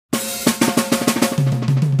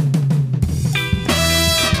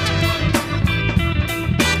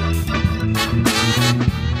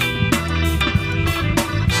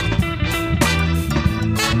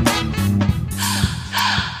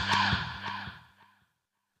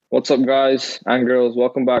What's up, guys and girls?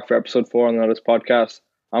 Welcome back for episode 4 on the Notice podcast.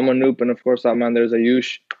 I'm Anoop, and of course, that man there's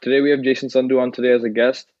Ayush. Today, we have Jayson Sandhu on today as a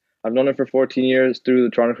guest. I've known him for 14 years through the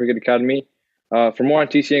Toronto Cricket Academy. For more on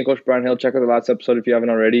TC and Coach Brian Hill, check out the last episode if you haven't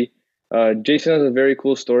already. Jayson has a very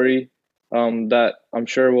cool story that I'm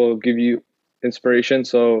sure will give you inspiration.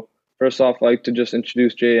 So, first off, I'd like to just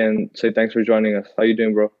introduce Jay and say thanks for joining us. How you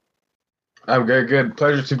doing, bro? I'm good.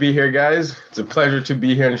 Pleasure to be here, guys. It's a pleasure to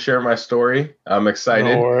be here and share my story. I'm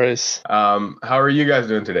excited. No worries. How are you guys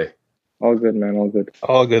doing today? All good, man. All good.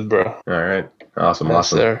 All good, bro. All right. Awesome. Yes,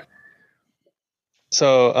 Awesome. sir.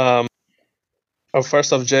 So,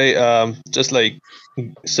 first off, Jay, just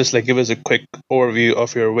give us a quick overview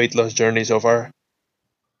of your weight loss journey so far.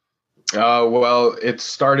 Well, it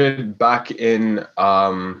started back in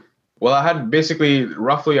I had basically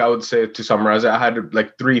roughly, I would say, to summarize it, I had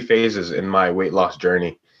like 3 phases in my weight loss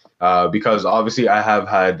journey. Because obviously I have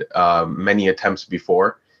had many attempts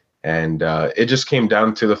before, and it just came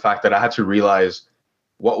down to the fact that I had to realize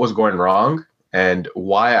what was going wrong and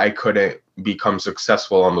why I couldn't become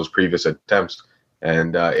successful on those previous attempts.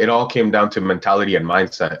 And it all came down to mentality and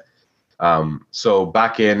mindset. So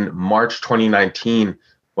back in March 2019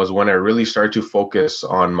 was when I really started to focus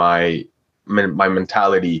on my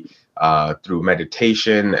mentality through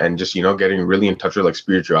meditation and just, getting really in touch with like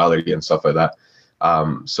spirituality and stuff like that.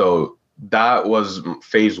 So that was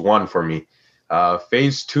phase 1 for me.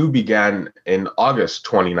 Phase 2 began in August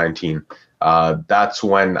 2019. That's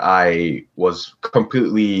when I was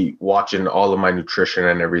completely watching all of my nutrition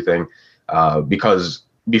and everything. Because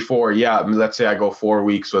before, let's say I go 4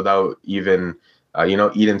 weeks without even,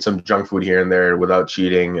 eating some junk food here and there without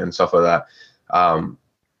cheating and stuff like that.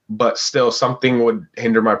 But still something would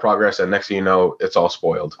hinder my progress. And next thing you know, it's all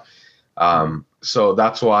spoiled. So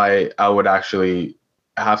that's why I would actually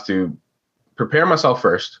have to prepare myself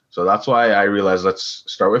first. So that's why I realized, let's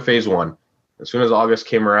start with phase 1. As soon as August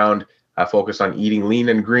came around, I focused on eating lean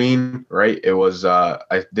and green, right? It was, I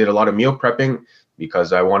did a lot of meal prepping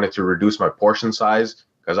because I wanted to reduce my portion size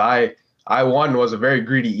because I was a very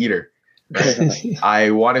greedy eater. I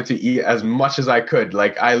wanted to eat as much as I could.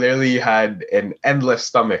 Like I literally had an endless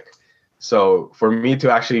stomach. So for me to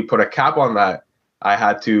actually put a cap on that, I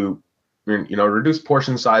had to, reduce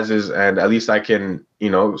portion sizes, and at least I can,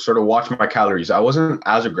 sort of watch my calories. I wasn't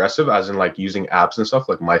as aggressive as in like using apps and stuff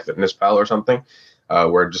like MyFitnessPal or something,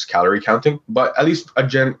 where just calorie counting, but at least a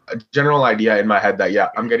general idea in my head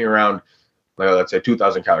that, I'm getting around, like, let's say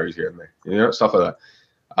 2,000 calories here and there, stuff like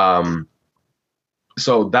that.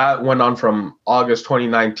 So that went on from August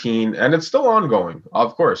 2019, and it's still ongoing,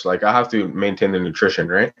 of course. Like I have to maintain the nutrition,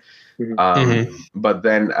 right? But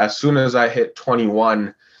then as soon as I hit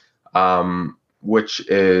 21, which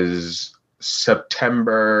is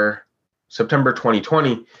September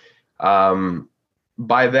 2020,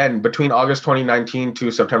 by then, between August 2019 to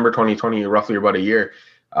September 2020, roughly about a year,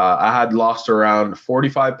 I had lost around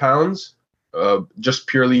 45 pounds, just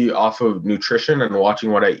purely off of nutrition and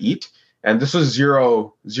watching what I eat. And this was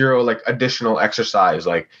zero like additional exercise.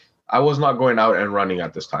 Like I was not going out and running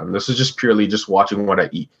at this time. This is just purely just watching what I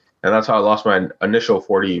eat. And that's how I lost my initial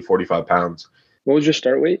 45 pounds. What was your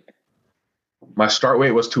start weight? My start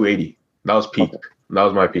weight was 280. That was peak. Okay. That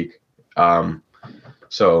was my peak.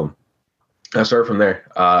 So I started from there.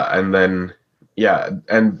 And then,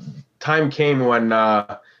 and time came when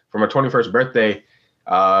for my 21st birthday,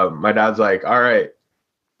 my dad's like, all right,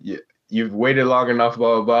 you've waited long enough,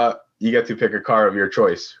 blah, blah, blah. You get to pick a car of your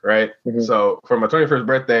choice, right? So for my 21st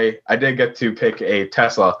birthday, I did get to pick a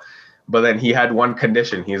Tesla, but then he had one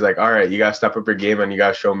condition. He's like, all right, you got to step up your game and you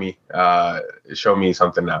got to show me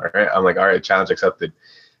something now, right? I'm like, all right, challenge accepted.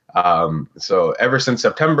 So ever since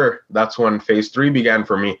September, that's when phase 3 began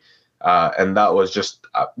for me. And that was just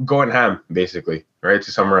going ham, basically, right?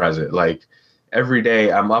 To summarize it, like every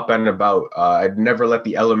day I'm up and about. I'd never let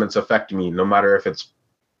the elements affect me, no matter if it's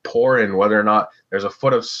pouring, whether or not there's a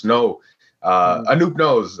foot of snow. Anoop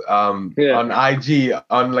knows on IG,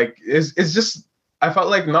 on like it's just, I felt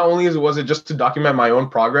like not only was it just to document my own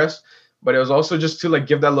progress, but it was also just to like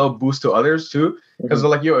give that little boost to others too, because they're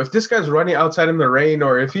like, yo, if this guy's running outside in the rain,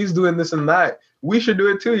 or if he's doing this and that, we should do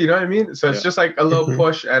it too, you know what I mean? So it's just like a little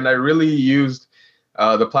push, and I really used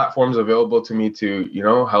the platforms available to me to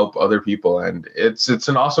help other people. And it's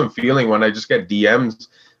an awesome feeling when I just get DMs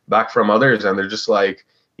back from others, and they're just like,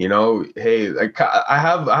 hey, like I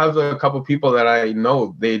have a couple people that I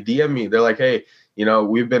know, they DM me. They're like, hey,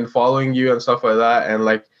 we've been following you and stuff like that. And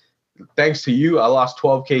like, thanks to you, I lost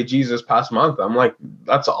 12 kgs this past month. I'm like,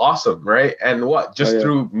 that's awesome, right? And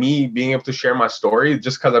through me being able to share my story,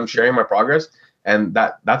 just because I'm sharing my progress, and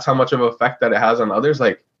that's how much of an effect that it has on others.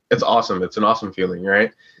 Like, it's awesome. It's an awesome feeling,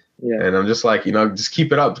 right? Yeah. And I'm just like, just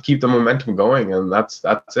keep it up, keep the momentum going, and that's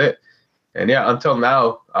it. And yeah, until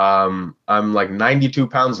now, I'm like 92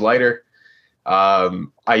 pounds lighter.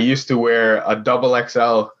 I used to wear a double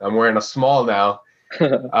XL. I'm wearing a small now.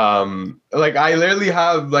 Like I literally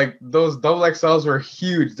have like those double XLs were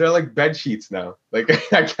huge. They're like bed sheets now. Like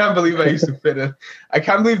I can't believe I used to fit in. I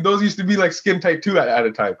can't believe those used to be like skin tight too at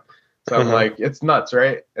a time. So I'm like, it's nuts,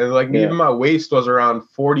 right? And like even my waist was around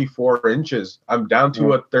 44 inches. I'm down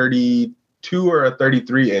to a 32 or a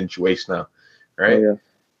 33 inch waist now, right? Oh, yeah.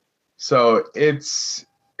 So it's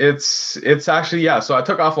actually, yeah. So I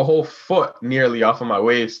took off a whole foot nearly off of my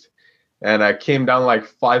waist, and I came down like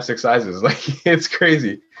 5-6 sizes. Like it's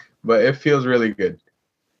crazy, but it feels really good.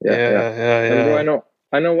 Yeah. And bro,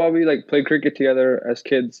 I know while we like played cricket together as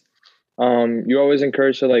kids, you always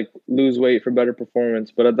encouraged to like lose weight for better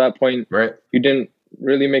performance. But at that point, Right, you didn't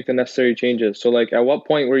really make the necessary changes. So like, at what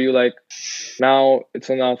point were you like, now it's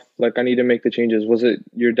enough? Like, I need to make the changes. Was it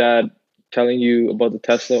your dad telling you about the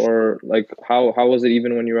Tesla, or like how was it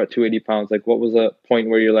even when you were at 280 pounds? Like, what was the point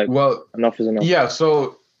where you're like, well, enough is enough? yeah.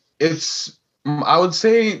 So I would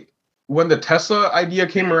say when the Tesla idea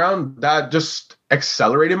came around, that just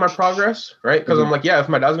accelerated my progress, right? Because I'm like, yeah, if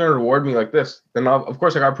my dad's gonna reward me like this, then of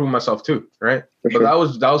course I gotta prove myself too, right? But that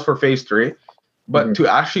was for phase 3. But to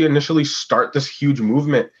actually initially start this huge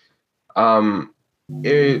movement,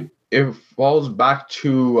 it falls back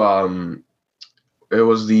to it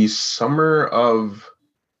was the summer of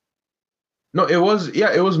it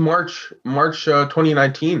was March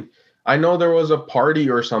 2019. I know there was a party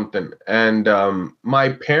or something, and my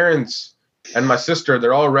parents and my sister,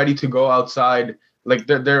 they're all ready to go outside. Like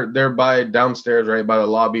they're by downstairs, right by the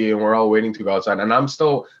lobby, and we're all waiting to go outside. And I'm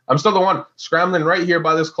still the one scrambling right here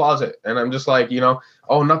by this closet, and I'm just like,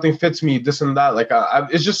 oh, nothing fits me, this and that. Like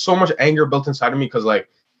it's just so much anger built inside of me because like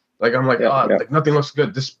I'm like, like nothing looks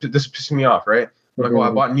good. This is pissing me off, right? I'm like, oh, I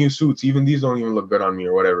bought new suits. Even these don't even look good on me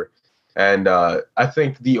or whatever. And I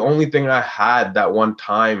think the only thing I had that one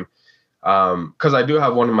time, because I do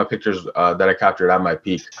have one of my pictures that I captured at my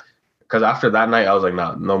peak. Because after that night, I was like,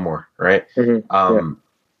 nah, no more, right?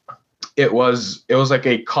 It was like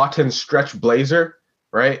a cotton stretch blazer,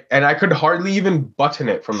 right? And I could hardly even button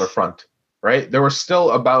it from the front, right? There was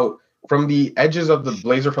still about, from the edges of the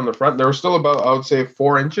blazer from the front, there was still about, I would say,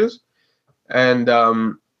 4 inches. And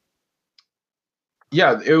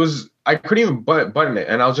it was, I couldn't even button it.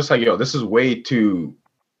 And I was just like, yo, this is way too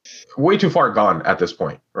far gone at this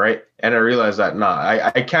point, right? And I realized that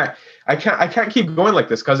I can't keep going like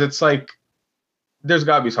this, because it's like there's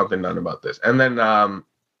got to be something done about this. And then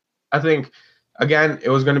I think again it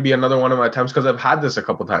was going to be another one of my attempts, because I've had this a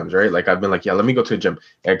couple times, right? Like I've been like, yeah, let me go to the gym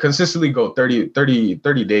and consistently go 30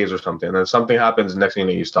 days or something, and then something happens, next thing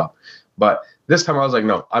you stop. But this time I was like,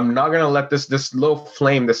 no, I'm not going to let this little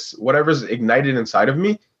flame, this whatever's ignited inside of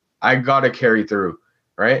me, I got to carry through,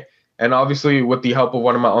 right? And obviously, with the help of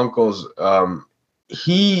one of my uncles,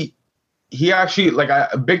 he actually, like,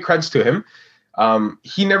 big creds to him.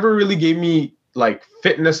 He never really gave me like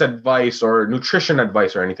fitness advice or nutrition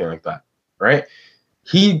advice or anything like that, right?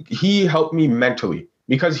 He helped me mentally,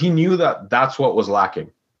 because he knew that that's what was lacking,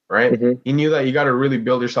 right? He knew that you got to really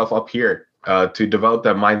build yourself up here to develop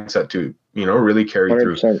that mindset to, really carry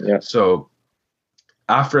through. Yeah. So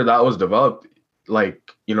after that was developed, like,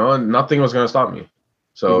 nothing was going to stop me.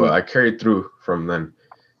 So I carried through from then.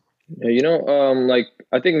 Yeah, like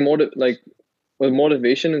I think with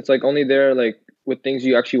motivation, it's like only there like with things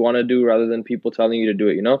you actually want to do rather than people telling you to do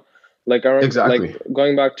it. Like I remember, like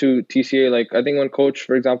going back to TCA, like I think when coach,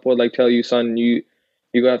 for example, would like tell you, son, you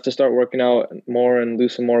have to start working out more and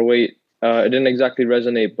lose some more weight. It didn't exactly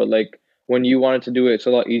resonate, but like when you wanted to do it, it's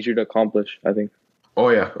a lot easier to accomplish, I think. Oh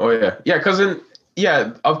yeah, because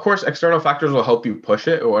of course, external factors will help you push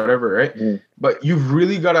it or whatever, right? But you've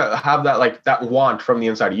really got to have that, like, that want from the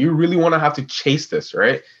inside. You really want to have to chase this,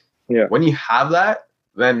 right? Yeah. When you have that,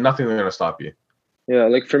 then nothing's going to stop you. Yeah,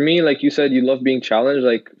 like for me, like you said, you love being challenged.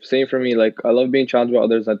 Like same for me. Like I love being challenged by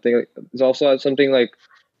others. I think it's also something like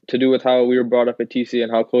to do with how we were brought up at TC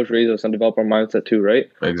and how coach raised us and develop our mindset too, right?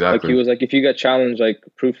 Exactly. Like he was like, if you get challenged, like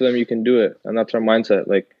prove to them you can do it, and that's our mindset.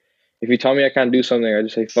 Like if you tell me I can't do something, I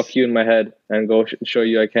just say fuck you in my head and go show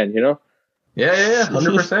you I can. Yeah,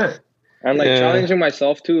 100%. And like challenging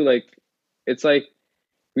myself too. Like it's like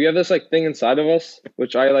we have this like thing inside of us,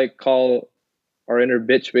 which I like call our inner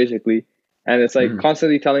bitch, basically. And it's like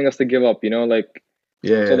constantly telling us to give up, like,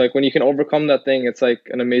 so like when you can overcome that thing, it's like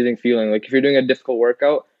an amazing feeling. Like if you're doing a difficult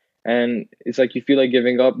workout and it's like you feel like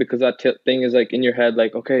giving up because that thing is like in your head,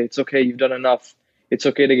 like, okay, it's okay, you've done enough. It's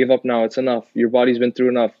okay to give up now. It's enough. Your body's been through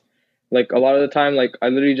enough. like a lot of the time, like I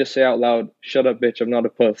literally just say out loud, "Shut up, bitch! I'm not a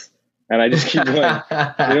puss," and I just keep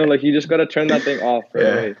going. Like you just gotta turn that thing off right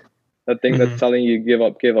away. That thing that's telling you give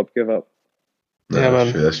up, give up, give up. No, Yeah, that's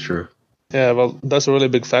man. true. That's true. Yeah, well, that's a really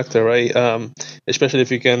big factor, right? Especially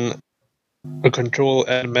if you can control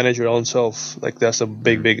and manage your own self. Like that's a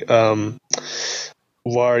big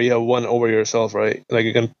war you have won over yourself, right? Like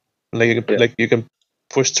you can, you can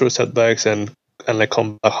push through setbacks and like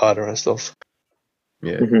come back harder and stuff.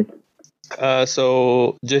 Yeah.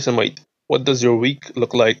 So Jason, wait, what does your week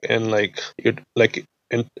look like in like your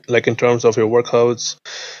in terms of your workouts?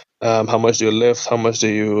 How much do you lift? How much do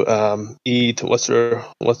you eat? What's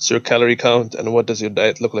your calorie count? And what does your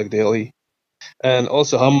diet look like daily? And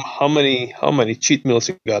also, how many cheat meals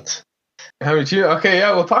you got? How many cheat? Okay,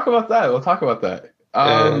 yeah, we'll talk about that.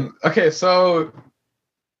 Okay, so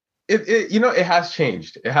it it has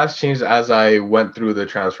changed. It has changed as I went through the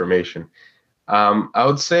transformation. I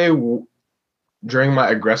would say during my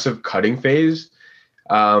aggressive cutting phase,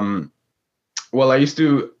 well,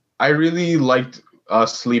 I really liked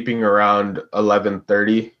sleeping around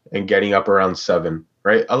 11:30 and getting up around 7,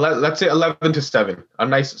 right? Let's say 11 to 7, a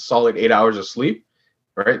nice solid 8 hours of sleep,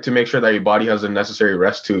 right? To make sure that your body has the necessary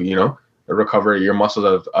rest to, recover, your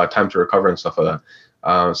muscles have time to recover and stuff like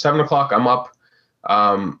that. 7 o'clock, I'm up.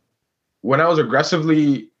 When I was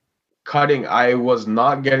aggressively cutting, I was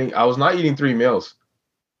not eating 3 meals.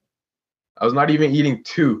 I was not even eating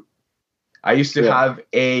 2. I used to have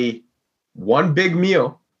one big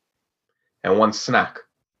meal and 1 snack.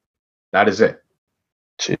 That is it.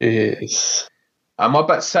 Jeez. I'm up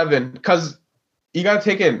at 7 because you got to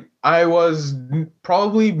take in, I was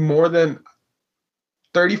probably more than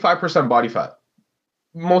 35% body fat,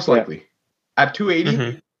 most likely. At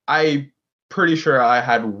 280, I pretty sure I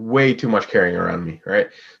had way too much carrying around me, right?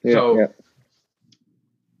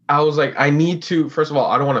 I was like, I need to, first of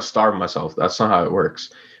all, I don't want to starve myself. That's not how it works.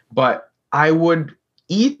 But I would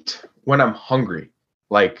eat when I'm hungry.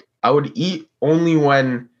 Like, I would eat only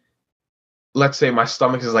when, let's say, my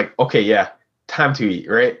stomach is like, okay, yeah, time to eat,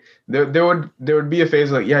 right? There would be a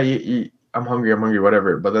phase like, yeah, I'm hungry,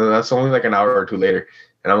 whatever. But then that's only like an hour or 2 later.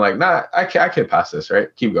 And I'm like, nah, I can't pass this,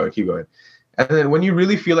 right? Keep going. And then when you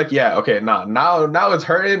really feel like, yeah, okay, now it's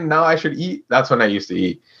hurting, now I should eat, that's when I used to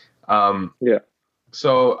eat.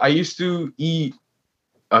 So I used to eat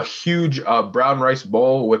a huge brown rice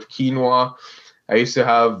bowl with quinoa. I used to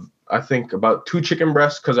have, I think, about 2 chicken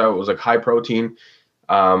breasts because I was like high protein.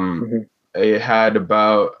 I had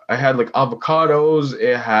like avocados.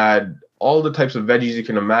 It had all the types of veggies you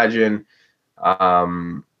can imagine.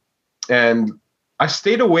 And I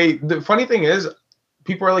stayed away. The funny thing is,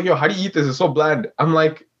 people are like, yo, how do you eat this? It's so bland. I'm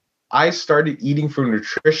like, I started eating for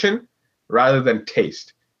nutrition rather than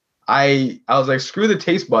taste. I was like, screw the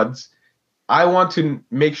taste buds. I want to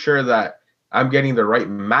make sure that I'm getting the right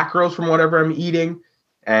macros from whatever I'm eating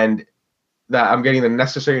and that I'm getting the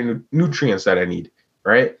necessary nutrients that I need,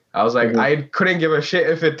 right? I was like, I couldn't give a shit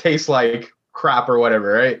if it tastes like crap or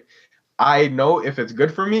whatever, right? I know if it's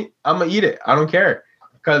good for me, I'm going to eat it. I don't care.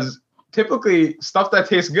 Because typically stuff that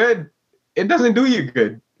tastes good, it doesn't do you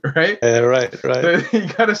good, right? Right. So you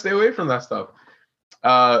got to stay away from that stuff.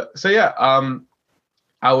 I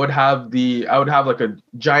would have like a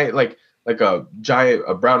giant,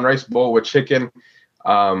 a brown rice bowl with chicken.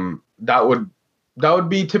 That would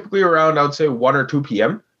be typically around, I would say 1 or 2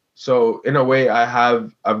 p.m. So in a way,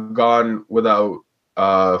 I've gone without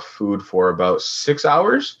food for about 6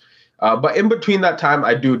 hours. But in between that time,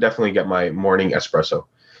 I do definitely get my morning espresso.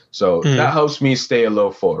 So that helps me stay a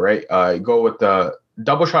little full, right? I go with the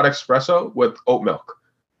double shot espresso with oat milk.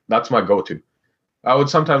 That's my go-to. I would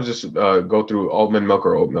sometimes just go through almond milk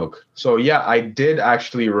or oat milk. So yeah, I did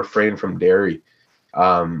actually refrain from dairy.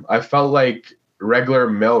 I felt like regular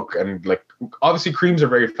milk and like obviously creams are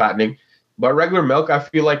very fattening, but regular milk, I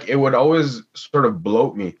feel like it would always sort of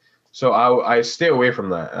bloat me. So I stay away from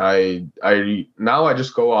that. Now I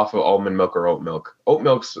just go off of almond milk or oat milk. Oat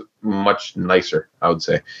milk's much nicer, I would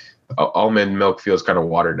say. Almond milk feels kind of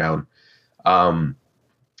watered down.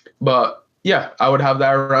 But yeah, I would have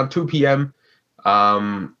that around 2 p.m.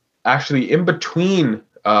 Actually, in between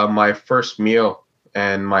my first meal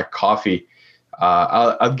and my coffee,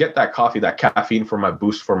 I'll get that coffee, that caffeine for my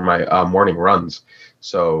boost for my morning runs.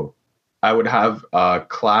 So I would have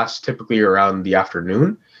class typically around the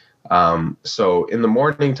afternoon. So in the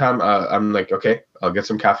morning time, I'm like, okay, I'll get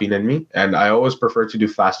some caffeine in me. And I always prefer to do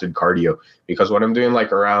fasted cardio because when I'm doing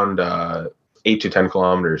like around 8 to 10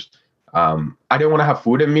 kilometers, I didn't want to have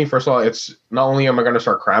food in me. First of all, it's not only am I going to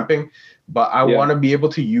start cramping, but I want to be able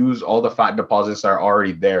to use all the fat deposits that are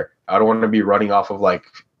already there. I don't want to be running off of like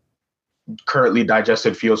currently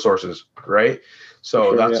digested fuel sources, right? So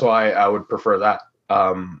sure, that's why I would prefer that.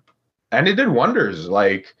 And it did wonders.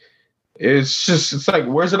 Like, it's like,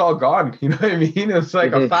 where's it all gone? You know what I mean? It's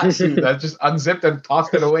like a fat suit that just unzipped and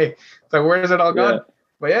tossed it away. It's like, where's it all gone?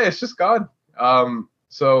 But yeah, it's just gone.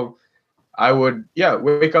 So I would,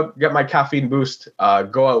 wake up, get my caffeine boost,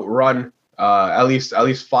 go out, run at least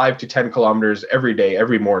 5 to 10 kilometers every day,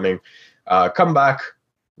 every morning, come back,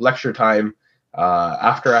 lecture time.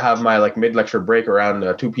 After I have my like mid-lecture break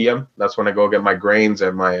around 2 p.m., that's when I go get my grains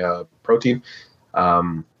and my protein.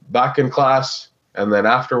 Back in class, and then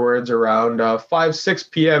afterwards around 5, 6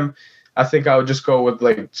 p.m., I think I would just go with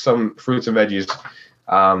like some fruits and veggies,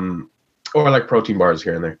 or like protein bars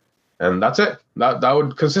here and there. And that's it. That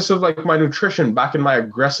would consist of like my nutrition back in my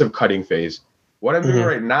aggressive cutting phase. What I'm doing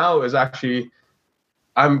right now is actually,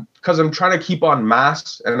 because I'm trying to keep on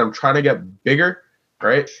mass and I'm trying to get bigger,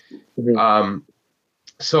 right?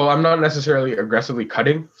 So I'm not necessarily aggressively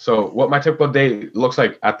cutting. So what my typical day looks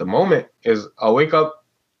like at the moment is I'll wake up,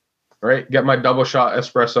 right, get my double shot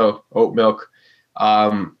espresso, oat milk,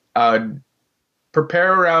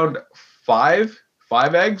 prepare around five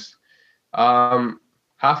eggs,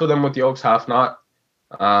 half of them with yolks, half not.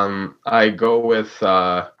 I go with,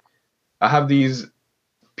 I have these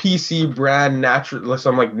PC brand natural,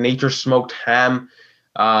 some like nature smoked ham.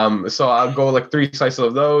 So I'll go like 3 slices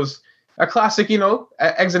of those. A classic,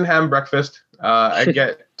 eggs and ham breakfast. I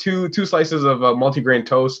get two slices of multigrain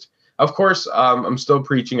toast. Of course, I'm still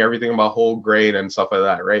preaching everything about whole grain and stuff like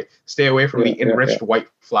that, right? Stay away from the enriched white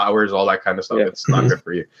flours, all that kind of stuff. It's not good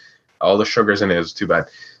for you. All the sugars in it is too bad.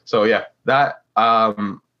 So yeah, that.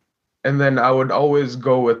 And then I would always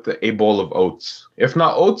go with a bowl of oats. If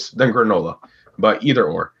not oats, then granola, but either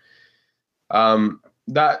or.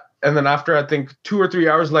 That, and then after I think 2 or 3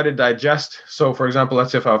 hours, let it digest. So for example,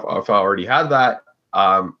 let's say if I already had that,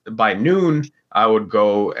 by noon, I would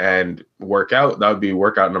go and work out. That would be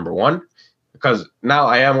workout number 1, because now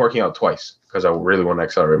I am working out twice because I really want to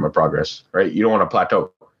accelerate my progress, right? You don't want to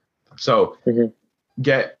plateau. So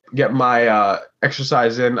get my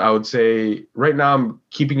exercise in. I would say right now I'm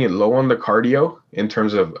keeping it low on the cardio in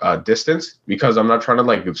terms of distance, because I'm not trying to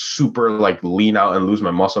like super like lean out and lose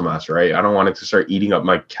my muscle mass, right? I don't want it to start eating up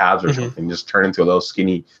my calves or something, just turn into a little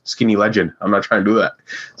skinny legend. I'm not trying to do that.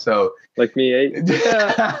 So like me, eh?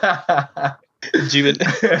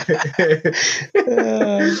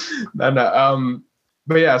 No.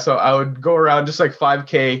 But yeah, so I would go around just like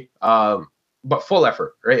 5K, but full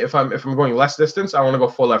effort, right? If I'm going less distance, I want to go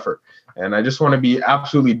full effort, and I just want to be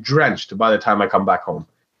absolutely drenched by the time I come back home,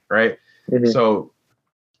 right? So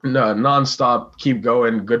no, nonstop, keep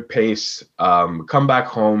going, good pace, come back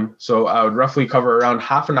home. So I would roughly cover around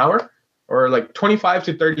half an hour or like 25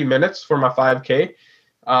 to 30 minutes for my 5K.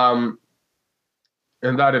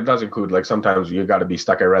 And that it does include, like, sometimes you got to be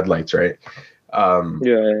stuck at red lights, right?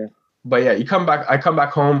 But yeah, I come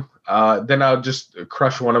back home, then I'll just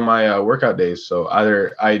crush one of my workout days. So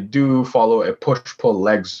either I do follow a push-pull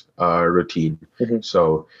legs routine.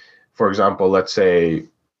 So for example, let's say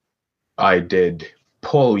I did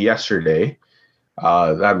pull yesterday.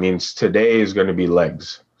 That means today is going to be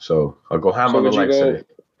legs. So I'll go ham on the legs today.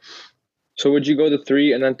 So would you go to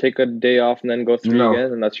 3 and then take a day off and then go 3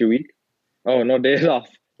 again, and that's your week? Oh, no days off.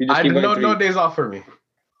 You just keep going 3. No days off for me.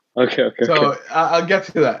 Okay. So I'll get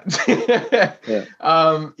to that.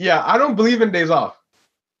 I don't believe in days off.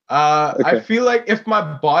 I feel like if my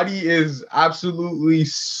body is absolutely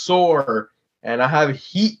sore and I have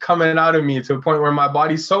heat coming out of me to a point where my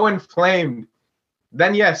body's so inflamed,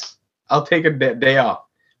 then yes, I'll take a day off.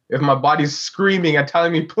 If my body's screaming and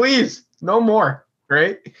telling me, please, no more,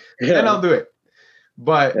 right? Then I'll do it.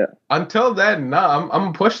 But until then, I'm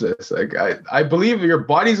gonna push this. Like I believe your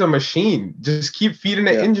body's a machine. Just keep feeding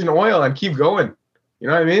it engine oil and keep going. You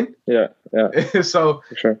know what I mean? Yeah. So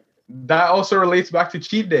for sure. That also relates back to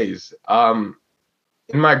cheat days. In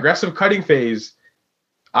my aggressive cutting phase,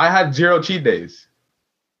 I had 0 cheat days.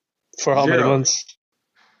 For how many months?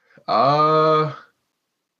 About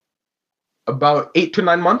 8 to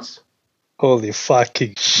 9 months. Holy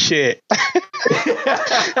fucking shit.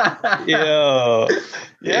 Yo,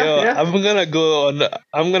 I'm gonna go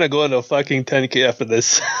on a fucking 10K after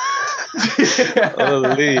this.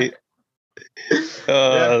 Holy.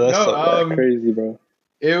 That's crazy, bro.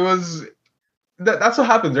 It was that's what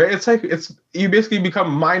happens, right? It's like you basically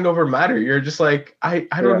become mind over matter. You're just like, I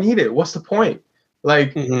don't need it. What's the point?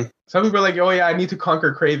 Like some people are like, oh yeah, I need to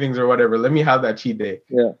conquer cravings or whatever. Let me have that cheat day.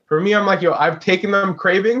 Yeah. For me, I'm like, I've taken them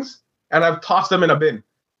cravings and I've tossed them in a bin.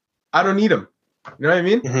 I don't need them. You know what I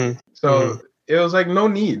mean? So it was like no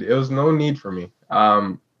need. It was no need for me.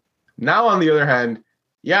 Now, on the other hand,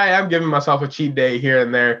 yeah, I am giving myself a cheat day here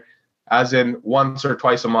and there, as in once or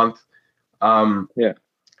twice a month. Yeah.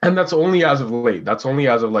 And that's only as of late. That's only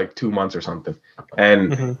as of like 2 months or something.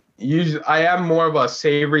 And usually I am more of a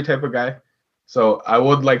savory type of guy. So I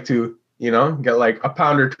would like to, get like a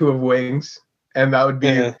pound or two of wings. And that would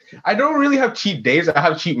be, I don't really have cheat days. I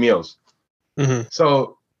have cheat meals.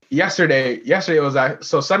 So Sunday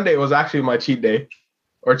was actually my cheat day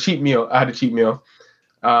or cheat meal. I had a cheat meal.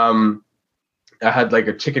 I had like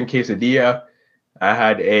a chicken quesadilla. I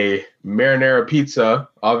had a marinara pizza.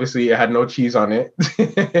 Obviously, it had no cheese on it.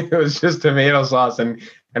 It was just tomato sauce and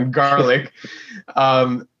garlic.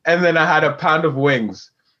 And then I had a pound of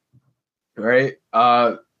wings. Right.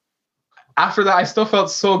 After that, I still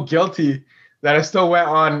felt so guilty that I still went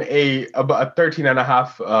on about a 13 and a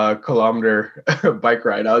half kilometer bike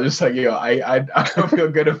ride. I was just like, I don't feel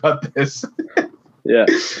good about this. Yeah, right.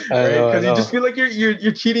 Because you just feel like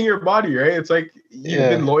you're cheating your body, right? It's like you've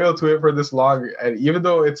been loyal to it for this long, and even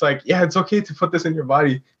though it's like, yeah, it's okay to put this in your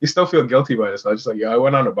body, you still feel guilty about it. So I was just like, I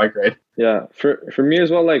went on a bike ride. Yeah, for me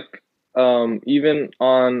as well. Like, even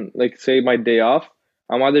on like say my day off,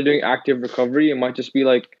 I'm either doing active recovery. It might just be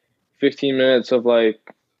like 15 minutes of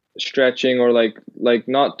like stretching or like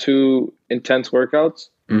not too intense workouts,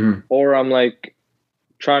 or I'm like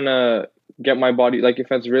trying to get my body, like if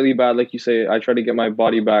it's really bad, like you say, I try to get my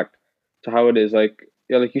body back to how it is. Like,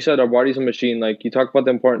 yeah, like you said, our body's a machine. Like you talk about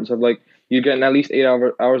the importance of like you getting at least 8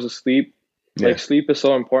 hours of sleep. Like sleep is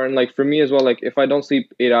so important. Like for me as well, like if I don't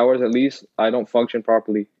sleep 8 hours at least, I don't function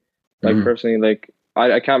properly. Like personally, like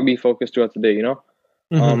I can't be focused throughout the day,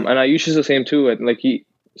 and I usually the same too. And like he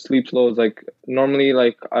sleeps low. Like normally,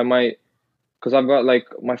 like I might, because I've got like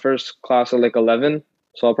my first class at like 11.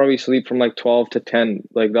 So I'll probably sleep from like 12 to 10.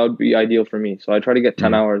 Like that would be ideal for me. So I try to get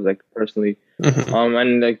 10 hours, like personally.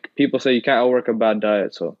 And like people say you can't outwork a bad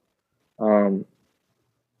diet. So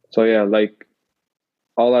yeah, like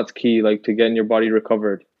all that's key, like to getting your body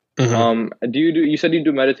recovered. You said you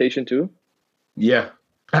do meditation too? Yeah.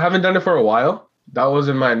 I haven't done it for a while. That was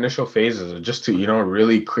in my initial phases, just to,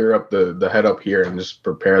 really clear up the head up here and just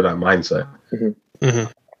prepare that mindset.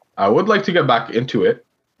 I would like to get back into it.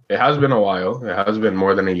 It has been a while. It has been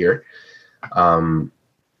more than a year.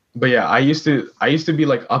 But yeah, I used to be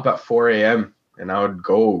like up at 4 a.m. and I would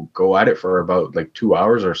go at it for about like 2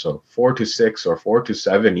 hours or so, 4 to 6 or 4 to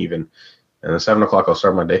 7 even. And then 7 o'clock, I'll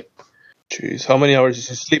start my day. Jeez, how many hours did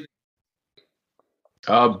you sleep?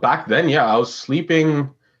 Back then, yeah, I was sleeping,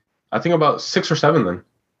 I think about 6 or 7 then.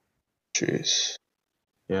 Jeez.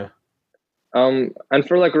 Yeah. And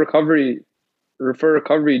for like recovery,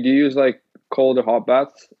 do you use like cold or hot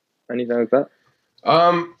baths? Anything like that?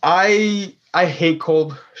 I hate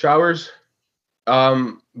cold showers.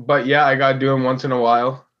 But yeah, I gotta do them once in a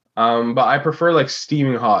while. But I prefer like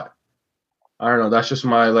steaming hot. I don't know. That's just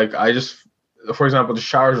my for example, the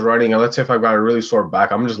shower's running, and let's say if I've got a really sore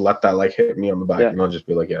back, I'm gonna just let that like hit me on the back, just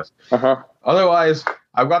be like, yes. Otherwise,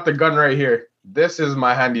 I've got the gun right here. This is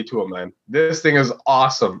my handy tool, man. This thing is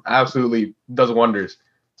awesome. Absolutely does wonders.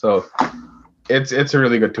 So it's a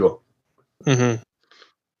really good tool. You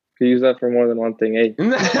use that for more than one thing, eh?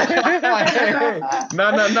 None of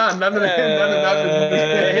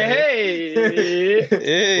that. Hey.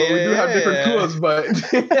 Well, we do have different tools, but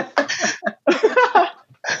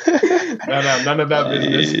none of that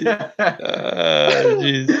business.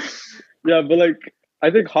 Yeah, but like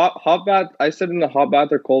I think hot bath. I said in the hot bath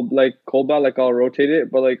or cold bath, like I'll rotate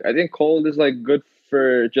it. But like I think cold is like good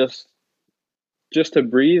for just to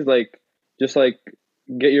breathe, like just like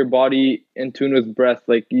get your body in tune with breath.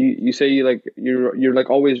 Like you say you're like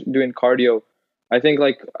always doing cardio. I think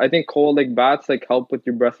cold like baths like help with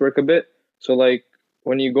your breath work a bit. So like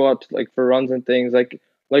when you go out to, like for runs and things, like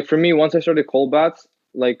for me, once I started cold baths,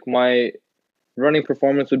 like my running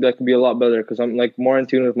performance would be a lot better because I'm like more in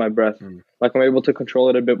tune with my breath. Like I'm able to control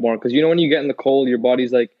it a bit more because when you get in the cold, your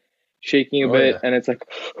body's like shaking a bit and it's like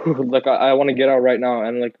like I want to get out right now,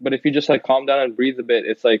 and like but if you just like calm down and breathe a bit,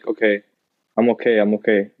 it's like okay. I'm okay.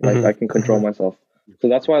 Like I can control myself. So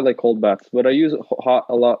that's why I like cold baths. But I use hot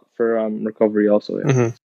a lot for recovery also.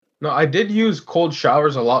 Yeah. No, I did use cold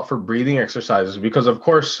showers a lot for breathing exercises because, of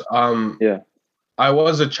course, I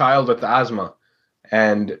was a child with asthma,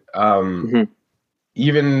 and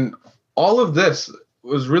even all of this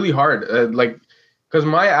was really hard. Because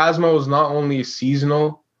my asthma was not only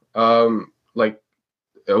seasonal, like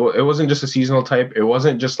it wasn't just a seasonal type. It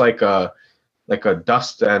wasn't just like a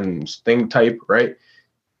dust and sting type, right?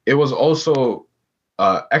 It was also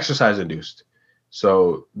exercise induced.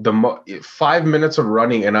 So 5 minutes of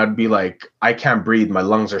running and I'd be like, I can't breathe. My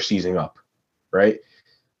lungs are seizing up, right?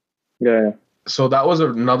 Yeah. so that was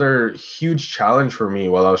another huge challenge for me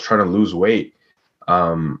while I was trying to lose weight.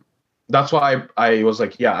 That's why I was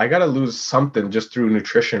like, yeah, I got to lose something just through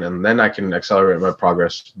nutrition, and then I can accelerate my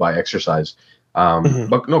progress by exercise.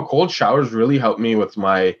 But no, cold showers really helped me with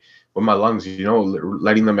my lungs,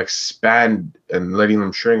 letting them expand and letting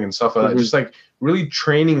them shrink and stuff like that. Just like really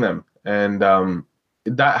training them. And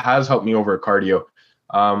that has helped me over cardio.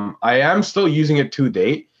 I am still using it to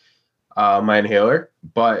date, my inhaler,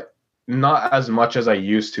 but not as much as I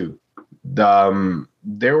used to.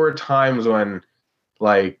 There were times when,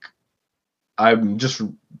 like, I'm just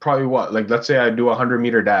probably let's say I do a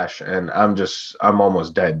 100-meter dash and I'm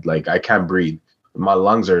almost dead. Like, I can't breathe. My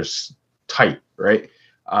lungs are tight, right?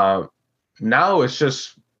 Now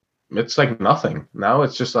it's like nothing. Now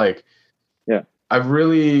it's just like, yeah, I've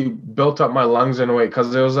really built up my lungs in a way,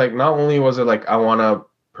 because it was like, not only was it like I want to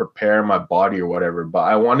prepare my body or whatever, but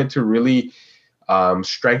I wanted to really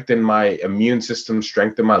strengthen my immune system,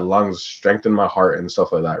 strengthen my lungs, strengthen my heart and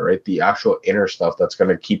stuff like that, right? The actual inner stuff that's going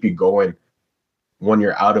to keep you going when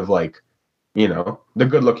you're out of, like, the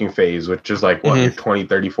good looking phase, which is like what, your 20,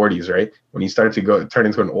 30, 40s, right? When you start to turn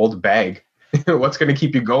into an old bag, what's going to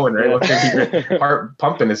keep you going, right? What's going to keep your heart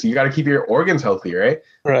pumping? Is you got to keep your organs healthy, right?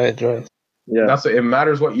 Right. Yeah. It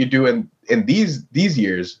matters what you do in these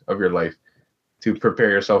years of your life to prepare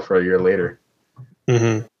yourself for a year later.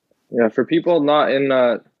 Yeah, for people not in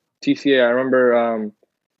TCA, I remember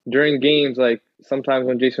during games, like sometimes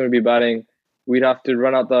when Jayson would be batting, we'd have to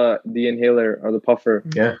run out the inhaler or the puffer.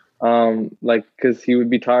 Yeah. Like, because he would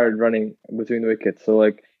be tired running between the wickets, so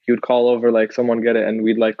like he would call over, like, someone get it, and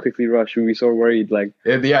we'd like quickly rush. We'd be so worried, like.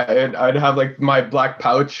 And I'd have like my black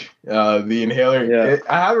pouch, the inhaler. Yeah.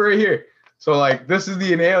 I have it right here. So like, this is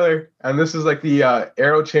the inhaler, and this is like the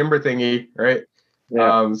aero chamber thingy, right?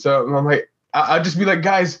 Yeah. So I'm like, I'd just be like,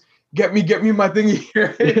 guys, get me my thingy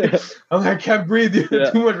here. I'm like, I can't breathe.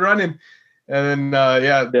 Too much running. And then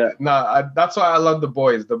that's why I love the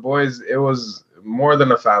boys. The boys, it was more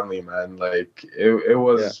than a family, man. Like, it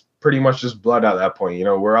was pretty much just blood at that point.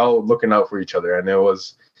 We're all looking out for each other, and it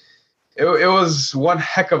was one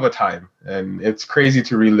heck of a time, and it's crazy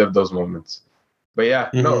to relive those moments. But yeah,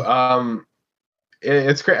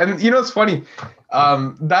 it's great. And it's funny.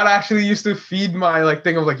 That actually used to feed my like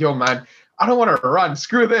thing of like, yo, man, I don't want to run.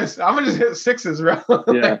 Screw this. I'm gonna just hit sixes, bro.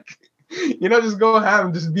 Yeah. Like, just go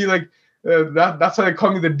ham. Just be like, that's why they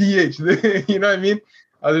call me the DH. You know what I mean?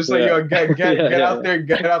 I was just like, yo, get out there,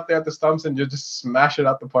 get out there at the stumps, and just smash it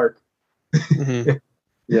out the park.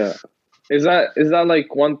 Yeah. Is that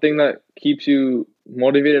like one thing that keeps you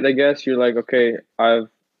motivated? I guess you're like, okay, I've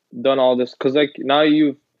done all this, because like now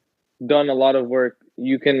you've done a lot of work.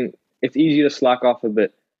 It's easy to slack off a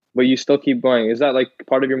bit, but you still keep going. Is that like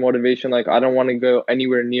part of your motivation? Like, I don't want to go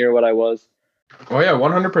anywhere near what I was. Oh yeah,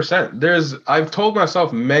 100%. I've told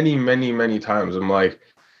myself many, many, many times, I'm like,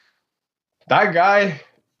 that guy,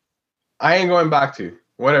 I ain't going back to.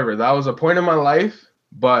 Whatever. That was a point in my life,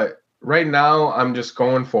 but right now I'm just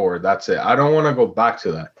going forward. That's it. I don't want to go back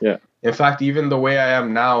to that. Yeah. In fact, even the way I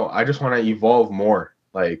am now, I just want to evolve more.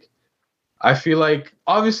 Like, I feel like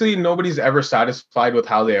obviously nobody's ever satisfied with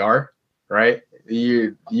how they are, right?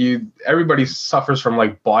 Everybody suffers from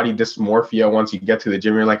like body dysmorphia once you get to the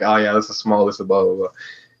gym. You're like, oh yeah, this is small, this is blah blah blah.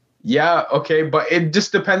 Yeah, okay, but it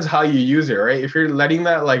just depends how you use it, right? If you're letting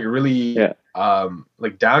that like really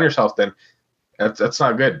like down yourself, then that's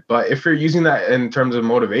not good. But if you're using that in terms of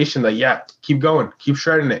motivation, that keep going, keep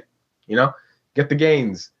shredding it, get the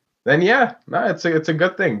gains, then it's a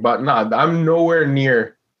good thing. But I'm nowhere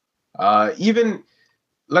near. Even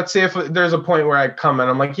let's say if there's a point where I come and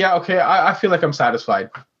I'm like, yeah, okay, I feel like I'm satisfied.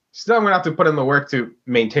 Still, I'm gonna have to put in the work to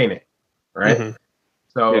maintain it, right?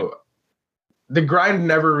 So the grind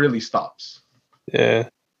never really stops. Yeah.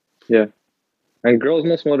 And girls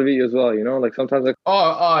must motivate you as well, like sometimes like.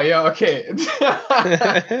 Oh yeah, okay.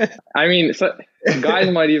 I mean, so guys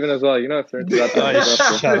might even as well, if they're into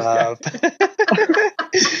that. Shut up.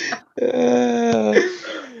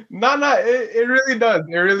 No, it really does.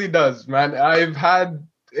 It really does, man.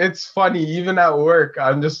 It's funny, even at work,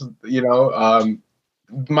 I'm just,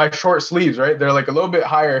 my short sleeves, right? They're like a little bit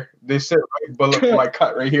higher. They sit right below my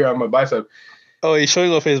cut right here on my bicep. Oh, he's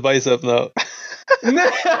showing off his bicep now. No,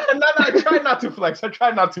 I try not to flex.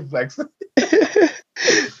 But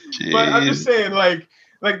I'm just saying, like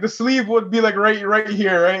the sleeve would be like right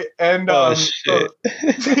here, right? And shit.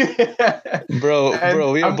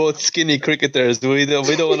 Bro, we are both skinny cricketers. We don't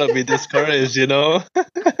want to be discouraged,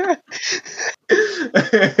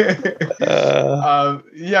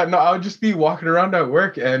 I would just be walking around at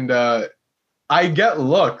work, and I get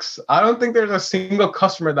looks. I don't think there's a single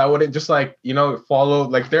customer that wouldn't just like, follow,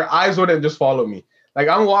 like their eyes wouldn't just follow me. Like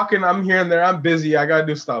I'm walking, I'm here and there, I'm busy, I gotta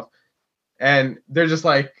do stuff. And they're just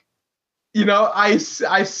like, I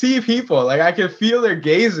see people, like I can feel their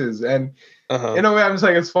gazes. And in a way, I'm just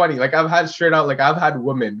like, it's funny. Like I've had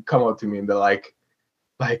women come up to me and they're like,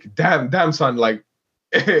 damn son, like,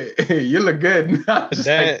 you look good.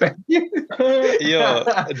 Damn. Thank you. Yo,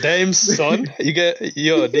 damn son. Do you get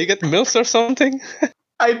milfs or something?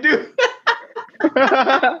 I do.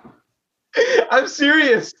 I'm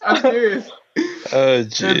serious. Oh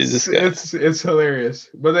Jesus. It's hilarious.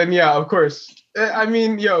 But then yeah, of course. I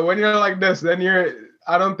mean, when you're like this, then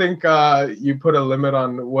I don't think you put a limit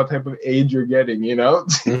on what type of age you're getting,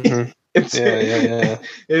 Mm-hmm.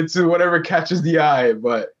 It's whatever catches the eye.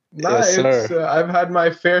 But yes, I've had my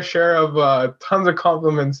fair share of tons of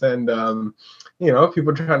compliments and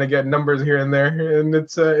people trying to get numbers here and there, and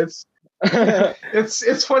it's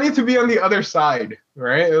it's funny to be on the other side,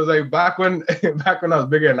 right? It was like back when I was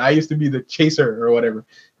bigger and I used to be the chaser or whatever,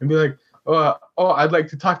 and be like, oh, I'd like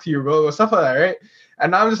to talk to you, bro, or stuff like that, right?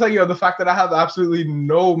 And I'm just like, the fact that I have absolutely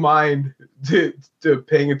no mind to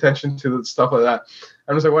paying attention to the stuff like that.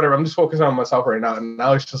 I'm just like, whatever. I'm just focusing on myself right now. And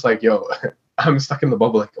now it's just like, I'm stuck in the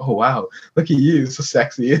bubble. Like, oh wow, look at you, so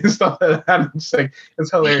sexy and stuff like that. I'm just like, it's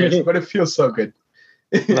hilarious, but it feels so good.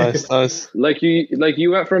 Nice. Like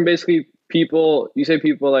you went from basically people. You say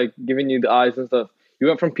people like giving you the eyes and stuff. You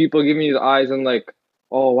went from people giving you the eyes and like,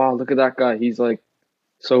 oh wow, look at that guy. He's like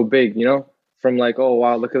so big, From like, oh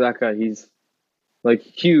wow, look at that guy. He's like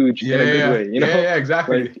huge in a good way, Yeah,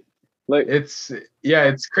 exactly. Like it's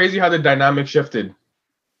crazy how the dynamic shifted.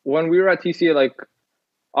 When we were at TCA, like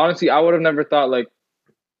honestly, I would have never thought like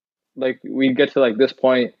we'd get to like this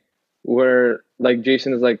point where like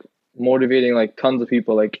Jayson is like motivating like tons of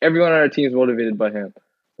people. Like everyone on our team is motivated by him.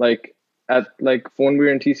 Like when we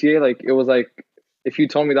were in TCA, like it was like if you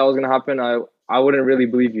told me that was gonna happen, I wouldn't really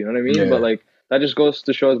believe you. You know what I mean? Yeah. But like that just goes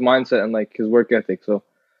to show his mindset and like his work ethic. So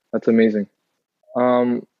that's amazing.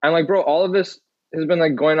 And like, bro, all of this has been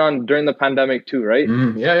like going on during the pandemic too, right?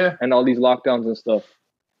 Yeah. And all these lockdowns and stuff.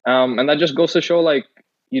 And that just goes to show like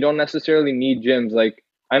you don't necessarily need gyms. Like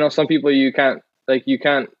I know some people you can't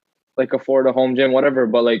afford a home gym, whatever,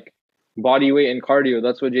 but like body weight and cardio,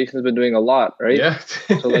 that's what Jayson's been doing a lot, right? Yeah.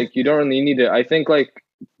 So like you don't really need it. I think like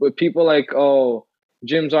with people like, oh,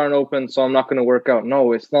 gyms aren't open, so I'm not gonna work out.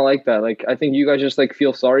 No, it's not like that. Like I think you guys just like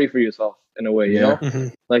feel sorry for yourself in a way, you know? Mm-hmm.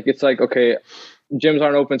 Like it's like, okay, gyms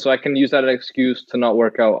aren't open, so I can use that as an excuse to not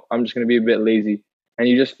work out. I'm just gonna be a bit lazy. And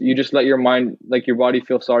you just let your mind, like your body,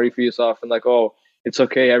 feel sorry for yourself and like, oh, it's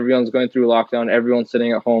okay, everyone's going through lockdown, everyone's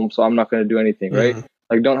sitting at home, so I'm not gonna do anything, right?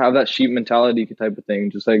 Like don't have that sheep mentality type of thing.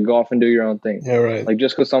 Just like go off and do your own thing. Yeah, right. Like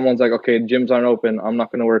just because someone's like, okay, gyms aren't open, I'm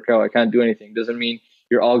not gonna work out, I can't do anything, doesn't mean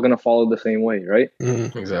you're all gonna follow the same way, right?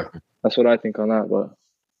 Exactly. That's what I think on that. But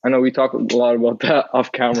I know we talk a lot about that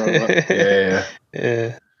off camera. But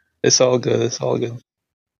Yeah. It's all good.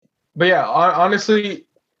 But yeah, honestly,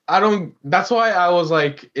 that's why I was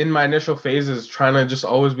like in my initial phases trying to just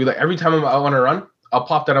always be like, every time I want to run, I'll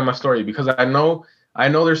pop that on my story because I know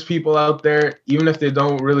there's people out there, even if they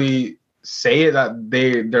don't really say it, that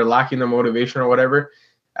they're lacking the motivation or whatever.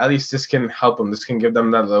 At least this can help them. This can give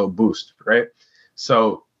them that little boost, right?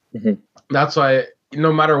 So that's why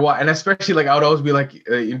no matter what, and especially like I would always be like,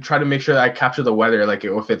 try to make sure that I capture the weather. Like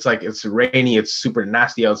if it's like it's rainy, it's super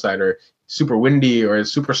nasty outside, or super windy, or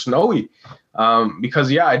it's super snowy.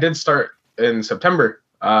 Because I did start in September,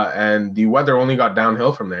 and the weather only got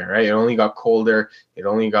downhill from there, right? It only got colder. It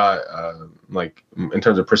only got like in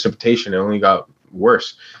terms of precipitation, it only got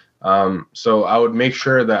worse. So I would make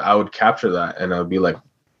sure that I would capture that, and I would be like,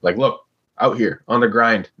 look, out here on the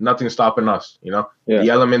grind, nothing's stopping us. The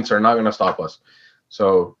elements are not going to stop us.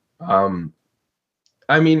 So,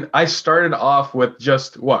 I mean, I started off with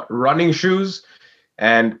just running shoes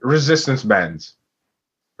and resistance bands,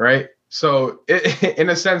 right? So in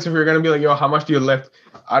a sense, if you're going to be like, yo, how much do you lift?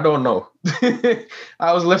 I don't know.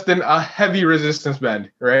 I was lifting a heavy resistance band,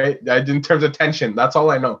 right? In terms of tension, that's all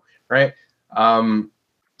I know, right?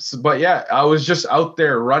 But yeah, I was just out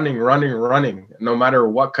there running, no matter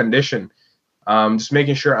what condition. Just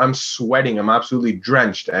making sure I'm sweating, I'm absolutely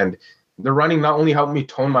drenched. And the running not only helped me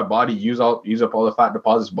tone my body, use up all the fat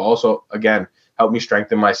deposits, but also, again, helped me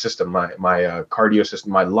strengthen my system, my cardio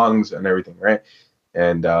system, my lungs and everything, right?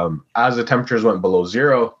 And as the temperatures went below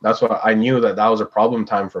zero, that's what I knew that was a problem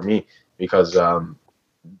time for me, because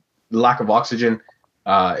lack of oxygen,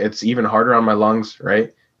 it's even harder on my lungs,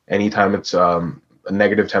 right? Anytime it's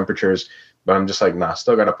negative temperatures, but I'm just like, nah,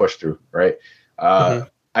 still got to push through, right?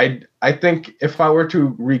 I think if I were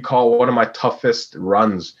to recall one of my toughest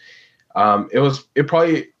runs, it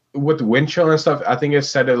probably with wind chill and stuff, I think it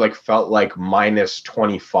said it like felt like minus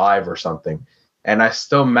 25 or something. And I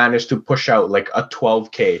still managed to push out like a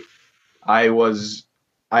 12K. I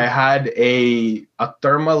had a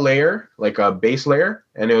therma layer, like a base layer,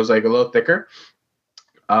 and it was like a little thicker.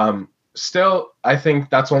 Still, I think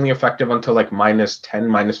that's only effective until like minus 10,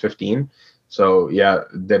 minus 15. So yeah,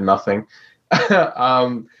 did nothing.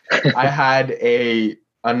 I had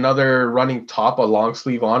another running top, a long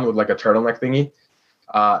sleeve on with like a turtleneck thingy.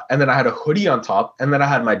 And then I had a hoodie on top, and then I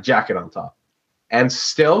had my jacket on top. And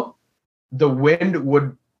still, the wind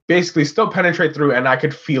would basically still penetrate through, and I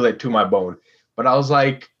could feel it to my bone. But I was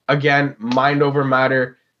like, again, mind over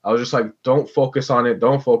matter. I was just like, don't focus on it,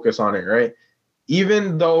 right?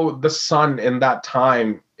 Even though the sun in that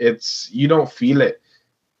time, you don't feel it.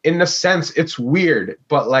 In a sense, it's weird,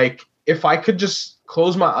 but like if I could just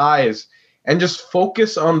close my eyes and just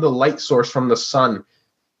focus on the light source from the sun,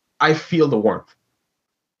 I feel the warmth,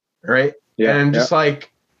 right? Yeah, and just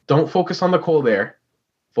like, don't focus on the cold air,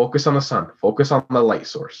 focus on the sun, focus on the light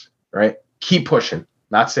source, right? Keep pushing.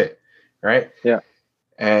 That's it, right? Yeah.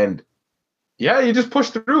 And yeah, you just push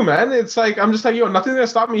through, man. It's like, I'm just like, yo, nothing's gonna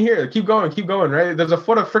stop me here. Keep going, right? There's a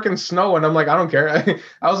foot of freaking snow, and I'm like, I don't care.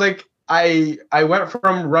 I was like, I went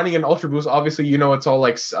from running an Ultra Boost. Obviously, it's all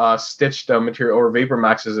like stitched material, or Vapor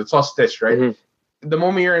Maxes. It's all stitched, right? Mm-hmm. The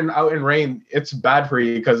moment you're out in rain, it's bad for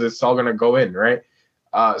you because it's all gonna go in, right?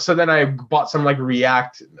 So then I bought some like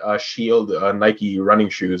React Shield Nike running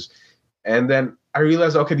shoes, and then I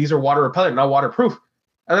realized, okay, these are water repellent, not waterproof.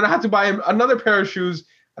 And then I had to buy another pair of shoes.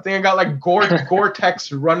 I think I got like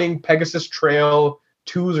Gore-Tex running Pegasus Trail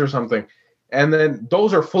 2s or something. And then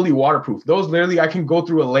those are fully waterproof. Those literally, I can go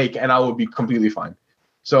through a lake and I will be completely fine.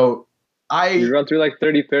 So you run through like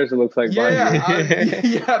 30 pairs, it looks like.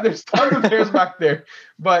 Yeah, there's tons of pairs back there.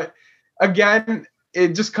 But again, it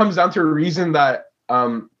just comes down to a reason that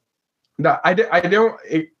it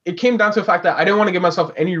came down to the fact that I didn't want to give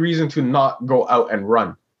myself any reason to not go out and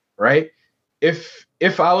run, right? If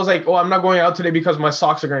I was like, oh, I'm not going out today because my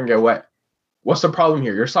socks are going to get wet. What's the problem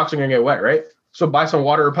here? Your socks are going to get wet, right? So buy some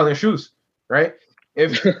water repellent shoes, right?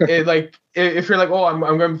 If you're like, oh, I'm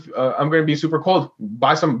going to be super cold,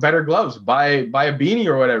 buy some better gloves, buy a beanie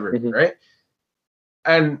or whatever, mm-hmm. right?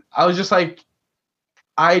 And I was just like,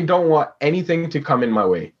 I don't want anything to come in my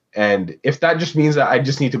way. And if that just means that I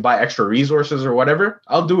just need to buy extra resources or whatever,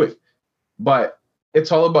 I'll do it. But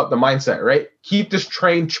it's all about the mindset, right? Keep this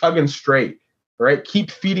train chugging straight, right?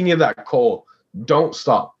 Keep feeding you that coal. Don't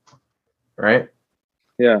stop, right?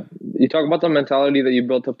 Yeah. You talk about the mentality that you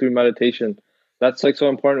built up through meditation. That's like so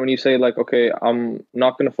important when you say like, okay, I'm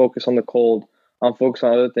not going to focus on the cold. I'm focused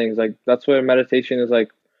on other things. Like that's where meditation is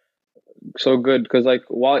like so good, because like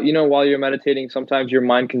while you're meditating, sometimes your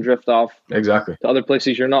mind can drift off exactly to other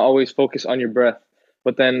places. You're not always focused on your breath,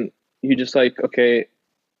 but then you just like, okay,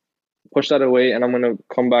 push that away and I'm going to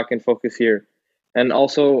come back and focus here. And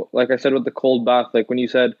also, like I said with the cold bath, like when you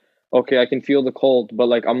said, okay, I can feel the cold, but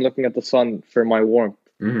like I'm looking at the sun for my warmth.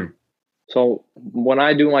 Mm-hmm. So when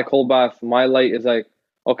I do my cold bath, my light is like,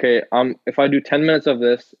 okay, if I do 10 minutes of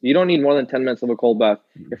this, you don't need more than 10 minutes of a cold bath.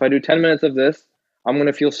 Mm-hmm. If I do 10 minutes of this, I'm going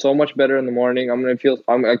to feel so much better in the morning. I'm going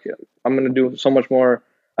to do so much more.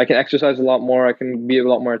 I can exercise a lot more. I can be a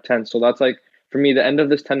lot more intense. So that's like, for me, the end of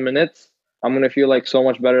this 10 minutes, I'm going to feel like so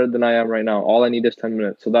much better than I am right now. All I need is 10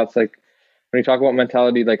 minutes. So that's like, when you talk about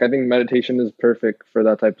mentality, like I think meditation is perfect for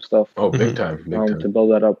that type of stuff. Oh, big time. To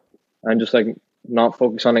build that up and just like not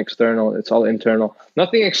focus on external. It's all internal.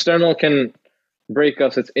 Nothing external can break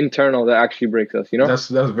us. It's internal that actually breaks us, That's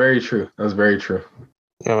very true. That's very true.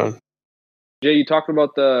 Jay, you talked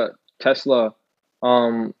about the Tesla.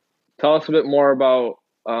 Tell us a bit more about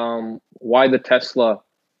why the Tesla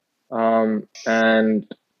and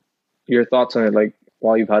your thoughts on it, like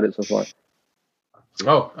while you've had it so far.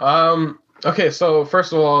 Okay. So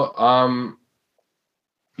first of all,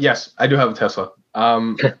 yes, I do have a Tesla.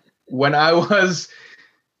 When I was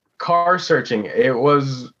car searching, it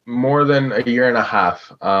was more than a year and a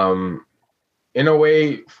half. In a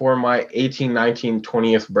way, for my 18, 19,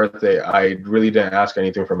 20th birthday, I really didn't ask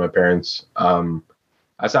anything from my parents. I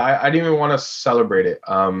said I didn't even want to celebrate it.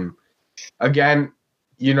 Again,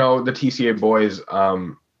 the TCA boys,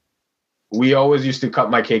 we always used to cut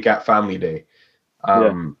my cake at family day.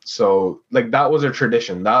 So like that was a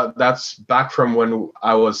tradition. That's back from when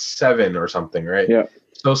I was 7 or something, right? Yeah.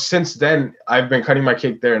 So since then, I've been cutting my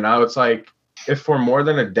cake there. Now it's like, if for more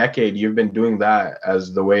than a decade you've been doing that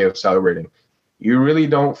as the way of celebrating, you really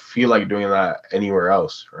don't feel like doing that anywhere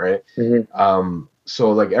else, right? Mm-hmm.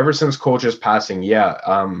 so like ever since Coach's passing,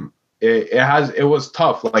 it was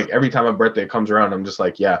tough. Like every time a birthday comes around, I'm just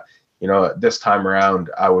like, yeah, this time around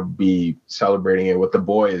I would be celebrating it with the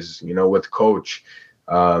boys, with Coach,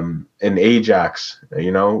 and Ajax,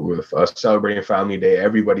 with us celebrating Family Day.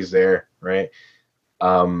 Everybody's there, right?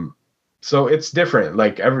 So it's different.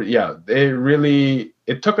 Like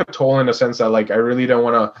it took a toll in the sense that like I really don't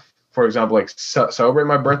want to, for example, like celebrate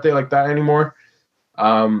my birthday like that anymore.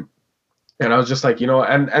 And I was just like,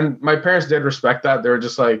 and my parents did respect that. They were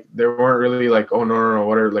just like, they weren't really like, oh no,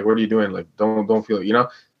 what are you doing? Like, don't feel it,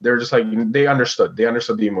 They were just like, they understood the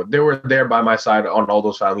emotion. They were there by my side on all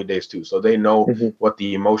those family days too. So they know what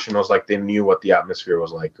the emotion was like. They knew what the atmosphere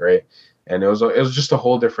was like. Right. And it was just a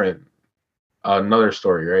whole different, another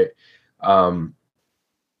story. Right.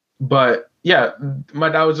 But yeah, my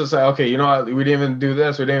dad was just like, okay, you know what? We didn't even do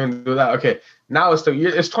this. We didn't even do that. Okay. Now it's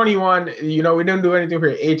 21. We didn't do anything for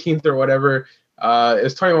your 18th or whatever.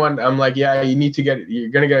 It's 21. I'm like, yeah, you're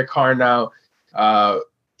going to get a car now.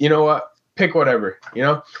 You know what? Pick whatever,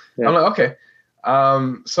 Yeah. I'm like, okay.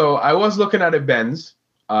 So I was looking at a Benz.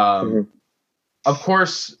 Of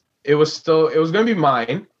course, it was going to be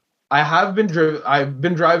mine. I've been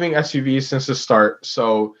driving SUVs since the start.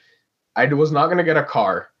 So I was not going to get a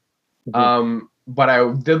car. But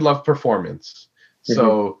I did love performance.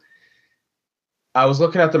 So I was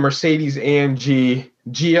looking at the Mercedes AMG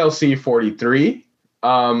GLC 43.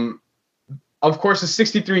 Of course, the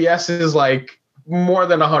 63S is like more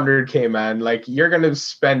than 100K, man. Like you're going to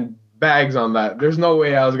spend bags on that. There's no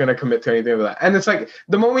way I was going to commit to anything with that. And it's like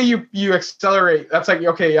the moment you accelerate, that's like,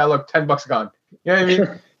 okay, yeah, look, $10 gone. You know what I mean?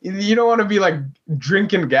 You don't want to be like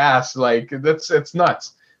drinking gas. Like it's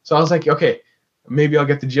nuts. So I was like, okay, maybe I'll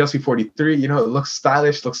get the GLC 43. It looks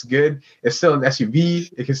stylish, looks good. It's still an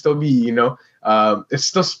SUV. It can still be, it's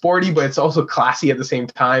still sporty, but it's also classy at the same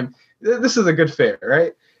time. This is a good fit,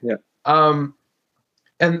 right? Yeah.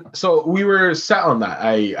 And so we were set on that.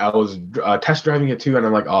 I was test driving it too, and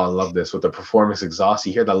I'm like, oh, I love this with the performance exhaust.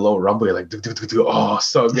 You hear that low rumble, you're like, oh,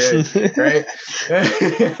 so good, right?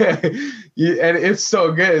 And it's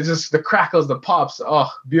so good. It's just the crackles, the pops, oh,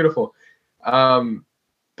 beautiful.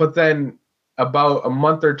 But then about a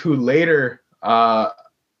month or two later, I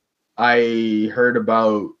heard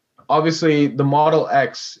about, obviously, the Model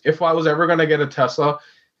X. If I was ever going to get a Tesla,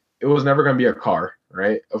 it was never going to be a car,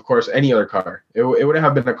 right? Of course, any other car. It wouldn't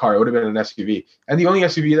have been a car. It would have been an SUV. And the only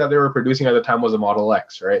SUV that they were producing at the time was a Model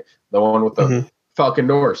X, right? The one with the Falcon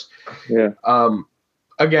doors. Yeah.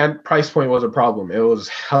 Again, price point was a problem. It was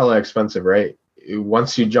hella expensive, right?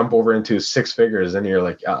 Once you jump over into six figures, then you're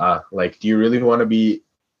like, like, do you really want to be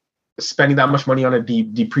spending that much money on a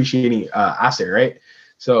depreciating asset, right?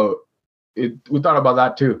 So we thought about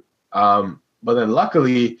that too. But then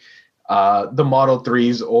luckily, the Model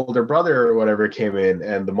 3's older brother or whatever came in,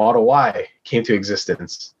 and the Model Y came to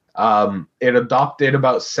existence. It adopted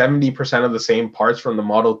about 70% of the same parts from the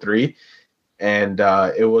Model 3, and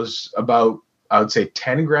it was about, I would say,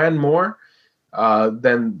 10 grand more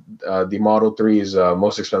than the Model 3's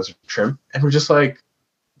most expensive trim. And we're just like,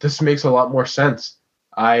 this makes a lot more sense.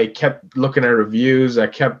 I kept looking at reviews. I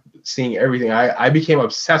kept seeing everything. I became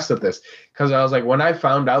obsessed with this because I was like, when I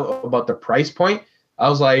found out about the price point, I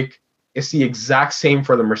was like, it's the exact same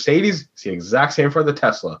for the Mercedes. It's the exact same for the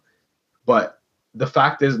Tesla. But the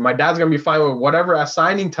fact is, my dad's going to be fine with whatever at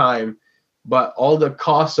signing time, but all the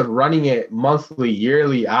costs of running it monthly,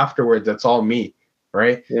 yearly afterwards, that's all me,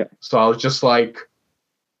 right? Yeah. So I was just like,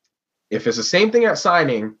 if it's the same thing at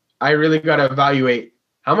signing, I really got to evaluate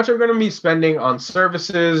how much I'm going to be spending on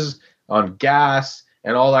services, on gas,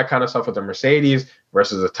 and all that kind of stuff with the Mercedes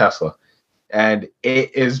versus a Tesla. And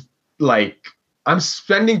it is like, I'm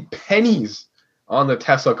spending pennies on the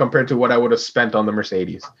Tesla compared to what I would have spent on the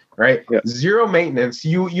Mercedes, right? Yeah. Zero maintenance.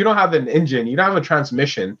 You don't have an engine. You don't have a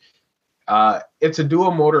transmission. It's a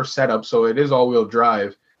dual motor setup, so it is all-wheel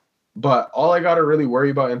drive. But all I got to really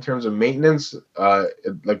worry about in terms of maintenance,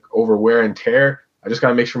 like over wear and tear, I just got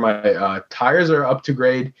to make sure my tires are up to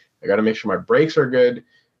grade. I got to make sure my brakes are good.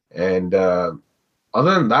 And other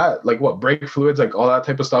than that, like brake fluids, like all that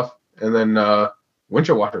type of stuff. And then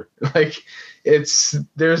windshield washer. Like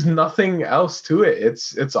there's nothing else to it.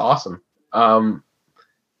 It's awesome. I'm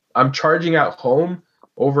charging at home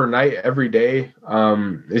overnight every day.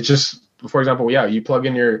 It's just, for example, you plug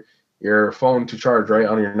in your phone to charge right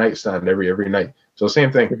on your nightstand every night. So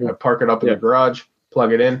same thing. I park it up in the garage,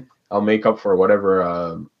 plug it in. I'll make up for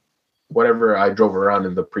whatever I drove around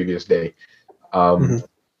in the previous day.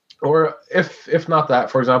 Or if not that,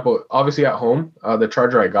 for example, obviously at home, the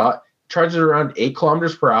charger I got charges around 8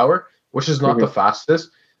 kilometers per hour, which is not the fastest,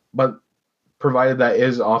 but provided that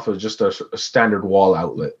is off of just a standard wall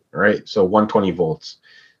outlet, right? So 120 volts.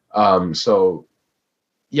 So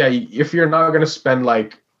yeah, if you're not going to spend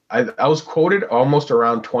like, I was quoted almost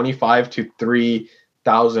around $25,000 to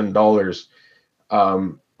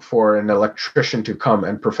 $3,000 for an electrician to come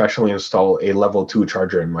and professionally install a level 2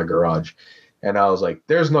 charger in my garage. And I was like,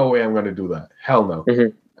 there's no way I'm going to do that. Hell no.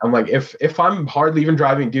 Mm-hmm. I'm like, if I'm hardly even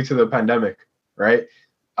driving due to the pandemic, right?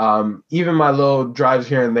 Even my little drives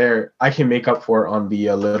here and there, I can make up for on the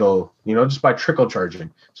little, just by trickle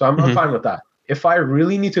charging. So I'm fine with that. If I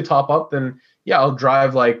really need to top up, then yeah, I'll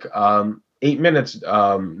drive like 8 minutes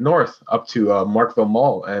north up to Markville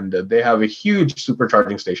Mall, and they have a huge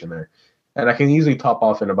supercharging station there, and I can easily top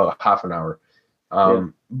off in about half an hour.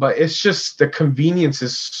 But it's just the convenience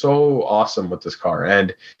is so awesome with this car.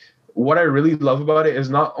 And what I really love about it is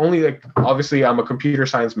not only like, obviously I'm a computer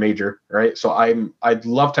science major, right? So I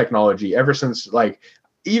love technology ever since, like,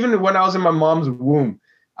 even when I was in my mom's womb,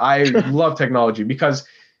 I love technology because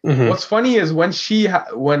what's funny is when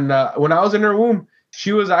when I was in her womb,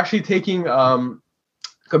 she was actually taking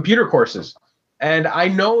computer courses. And I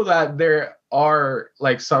know that there are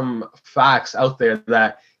like some facts out there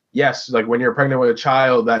that, yes, like when you're pregnant with a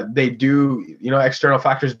child, that they do, external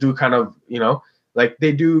factors do kind of, like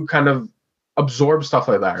they do kind of absorb stuff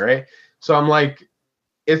like that, right? So I'm like,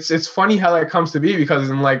 it's funny how that comes to be, because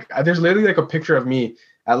I'm like, there's literally like a picture of me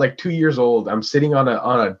at like 2 years old. I'm sitting on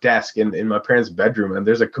a desk in my parents' bedroom, and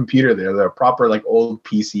there's a computer there, the proper like old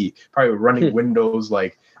PC, probably running Windows,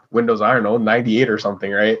 I don't know, 98 or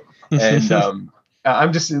something, right? And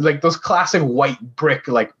I'm just like those classic white brick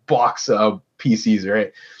like box PCs,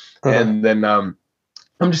 right? And then I'm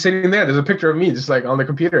just sitting there. There's a picture of me just like on the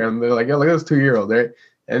computer, and they're like, "Yo, look at this 2-year-old," right?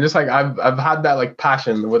 And just like I've had that like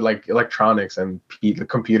passion with like electronics and the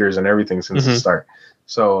computers and everything since the start.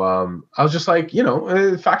 So I was just like,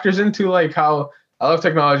 it factors into like how I love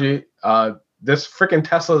technology. This freaking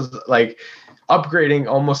Tesla's like upgrading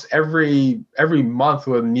almost every month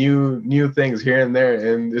with new things here and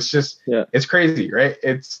there, and it's just it's crazy, right?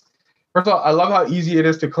 First of all, I love how easy it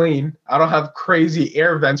is to clean. I don't have crazy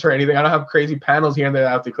air vents or anything. I don't have crazy panels here and there that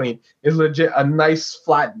I have to clean. It's legit a nice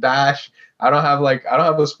flat dash. I don't have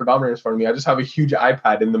those speedometers in front of me. I just have a huge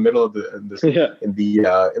iPad in the middle of in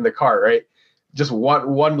the car, right? Just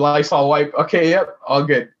one Lysol wipe. Okay, yep, all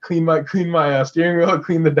good. Clean my steering wheel,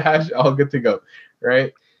 clean the dash, all good to go,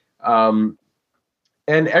 right? And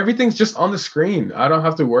everything's just on the screen. I don't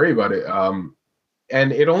have to worry about it.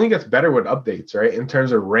 And it only gets better with updates, right? In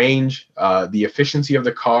terms of range, the efficiency of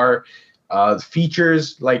the car,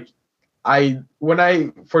 features. Like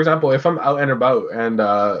for example, if I'm out and about and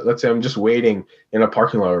let's say I'm just waiting in a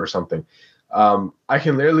parking lot or something, I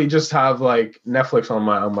can literally just have like Netflix on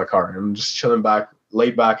my car, and I'm just chilling back,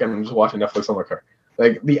 laid back, and I'm just watching Netflix on my car.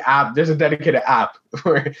 Like the app, there's a dedicated app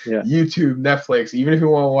for YouTube, Netflix. Even if you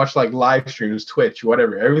want to watch like live streams, Twitch,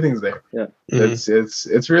 whatever, everything's there. Yeah,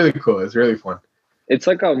 it's really cool. It's really fun. It's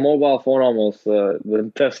like a mobile phone almost.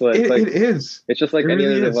 The Tesla. It is. It's just like any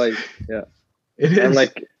other device. Yeah. It is. And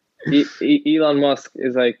like Elon Musk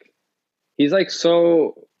is like, he's like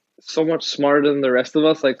so much smarter than the rest of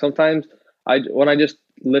us. Like sometimes when I just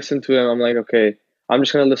listen to him, I'm like, okay, I'm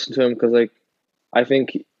just gonna listen to him because like I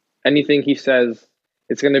think anything he says,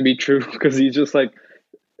 it's gonna be true, because he's just like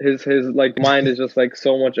his like mind is just like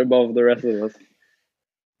so much above the rest of us.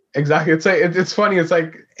 Exactly. It's like it's funny. It's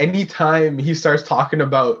like anytime he starts talking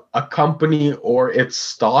about a company or its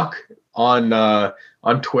stock on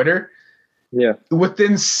Twitter,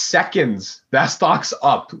 within seconds that stock's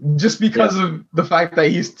up just because of the fact that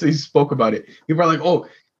he spoke about it. People are like, "Oh,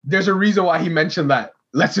 there's a reason why he mentioned that.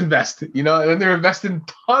 Let's invest." And they're investing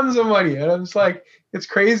tons of money, and I'm just like, it's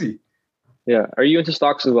crazy. Yeah. Are you into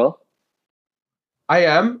stocks as well? I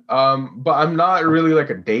am, but I'm not really like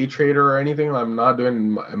a day trader or anything. I'm not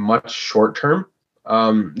doing much short term,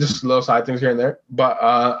 just little side things here and there. But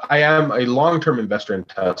I am a long-term investor in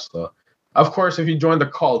Tesla. Of course, if you join the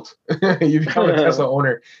cult, you become a Tesla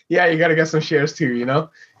owner. Yeah, you got to get some shares too,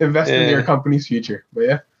 invest in your company's future. But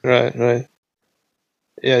yeah. Right.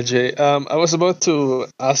 Yeah, Jay. I was about to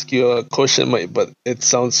ask you a question, mate, but it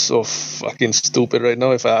sounds so fucking stupid right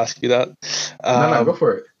now if I ask you that. No, go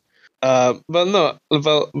for it. But no,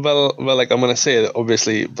 well, like I'm gonna say it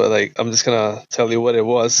obviously, but like I'm just gonna tell you what it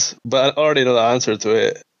was. But I already know the answer to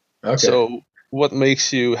it. Okay. So, what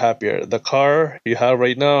makes you happier, the car you have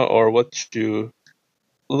right now, or what you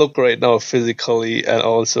look right now physically, and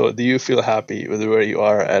also do you feel happy with where you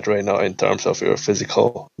are at right now in terms of your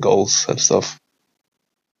physical goals and stuff?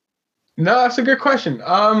 No, that's a good question.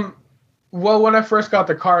 Well, when I first got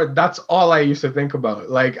the car, that's all I used to think about.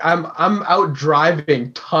 Like I'm out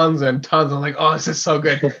driving tons and tons. I'm like, oh, this is so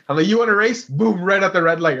good. I'm like, you want to race? Boom, right at the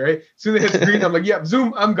red light, right? As soon as it hits green, I'm like, yep,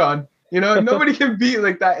 zoom, I'm gone. You know, nobody can beat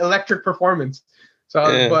like that electric performance. So,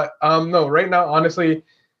 Yeah. but no, right now, honestly,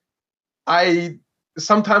 I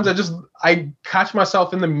sometimes I catch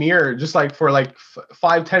myself in the mirror just like for like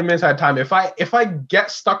 5-10 minutes at a time. If I get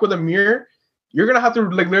stuck with a mirror, you're gonna have to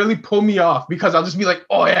like literally pull me off because I'll just be like,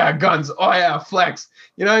 oh yeah, guns, oh yeah, flex.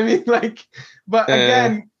 You know what I mean? Like, but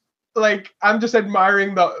again, like I'm just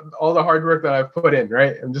admiring all the hard work that I've put in,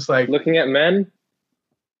 right? I'm just like Looking at men.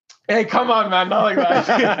 hey, come on, man, not like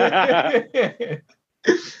that.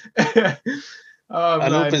 Oh,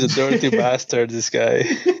 Anup is a dirty bastard, this guy.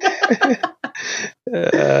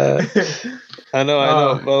 I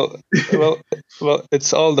know. Well,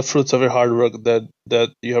 it's all the fruits of your hard work that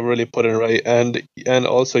you have really put in, right? And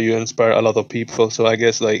also you inspire a lot of people. So I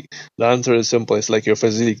guess like the answer is simple. It's like your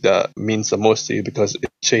physique that means the most to you because it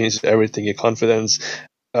changed everything. Your confidence.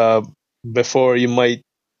 Before you might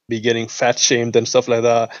be getting fat shamed and stuff like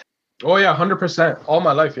that. Oh yeah, 100%. All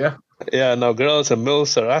my life, yeah. Yeah, now girls and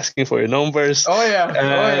mills are asking for your numbers. Oh yeah,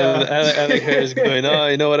 and like here's going on,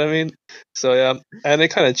 you know what I mean? So yeah, and it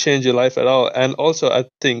kind of changed your life at all. And also, I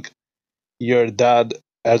think your dad,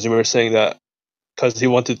 as you were saying that, because he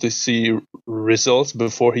wanted to see results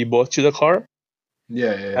before he bought you the car.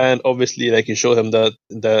 Yeah. And obviously, like you showed him that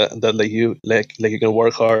like you can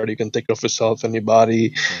work hard, you can take care of yourself and your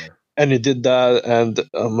body, and you did that. And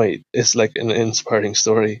mate, it's like an inspiring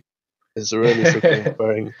story. It's really freaking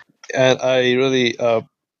inspiring. And I really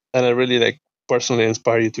like personally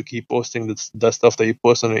inspire you to keep posting that stuff that you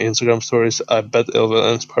post on your Instagram stories. I bet it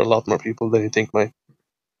will inspire a lot more people than you think, mate.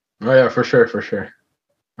 Oh yeah, for sure,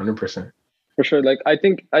 100%. For sure. Like I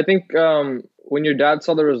think when your dad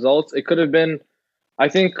saw the results, it could have been. I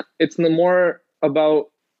think it's more about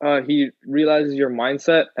he realizes your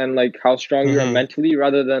mindset and like how strong you are mentally,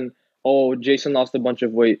 rather than Jayson lost a bunch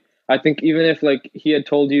of weight. I think even if like he had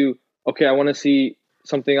told you, okay, I want to see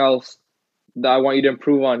something else that I want you to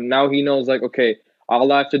improve on. Now he knows like, okay,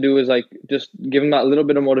 all I have to do is like just give him that little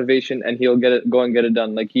bit of motivation and he'll go and get it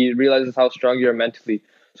done. Like he realizes how strong you are mentally.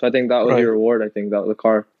 So I think that was your reward. I think that was the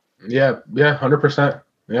car. Yeah, 100%.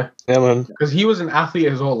 Yeah, man. Because he was an athlete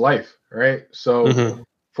his whole life, right? So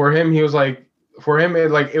for him,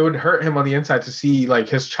 it would hurt him on the inside to see like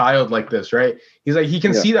his child like this, right? He's like, he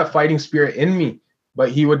can see that fighting spirit in me. But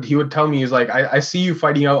he would tell me, he's like, I see you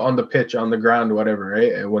fighting out on the pitch, on the ground, whatever,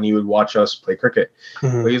 right? And when he would watch us play cricket.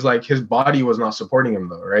 But he's like, his body was not supporting him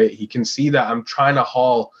though, right? He can see that I'm trying to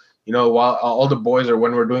haul, you know, while all the boys are,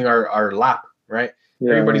 when we're doing our lap, right?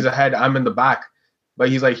 Yeah. Everybody's ahead, I'm in the back. But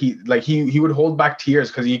he's like, he would hold back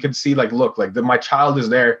tears because he could see like, look, like my child is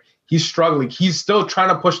there. He's struggling. He's still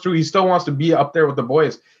trying to push through. He still wants to be up there with the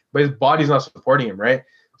boys, but his body's not supporting him, right?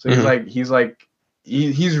 So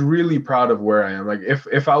he's really proud of where I am. Like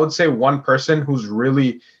if I would say one person who's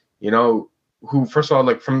really, you know, who first of all,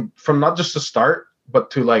 like from not just to start,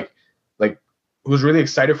 but to like who's really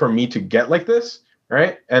excited for me to get like this,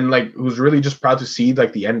 right? And like who's really just proud to see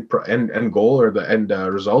like the end goal or the end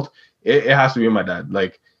result. It has to be my dad.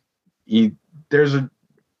 Like there's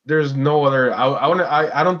no other.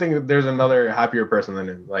 I don't think there's another happier person than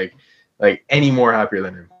him. Like any more happier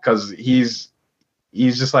than him, because he's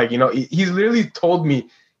just like, you know, he's literally told me,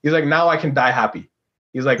 he's like, now I can die happy.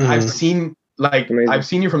 He's like, I've seen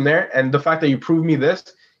you from there, and the fact that you proved me this,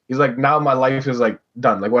 he's like, now my life is like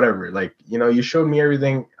done, like whatever, like, you know, you showed me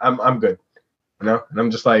everything, I'm good, you know. And I'm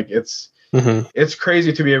just like, it's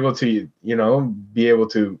crazy to be able to, you know,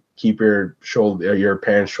 keep your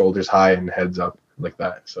parents' shoulders high and heads up like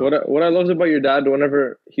that. So what I loved about your dad,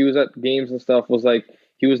 whenever he was at games and stuff, was like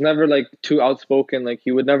he was never like too outspoken. Like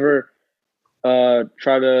he would never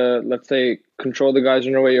try to, let's say, control the guys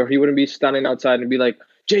in a way, or he wouldn't be standing outside and be like,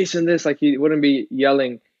 Jayson this, like he wouldn't be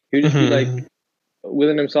yelling. He would just be like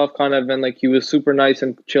within himself kind of, and like he was super nice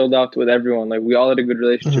and chilled out with everyone. Like we all had a good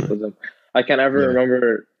relationship with him. I can't ever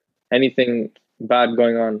remember anything bad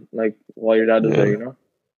going on like while your dad was there, you know?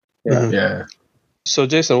 Yeah. So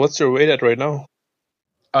Jayson, what's your weight at right now?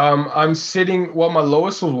 I'm sitting, well, my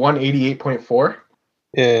lowest was 188.4.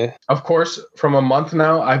 Yeah. Of course, from a month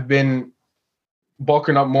now, I've been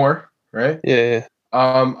bulking up more, right? Yeah.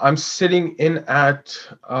 I'm sitting in at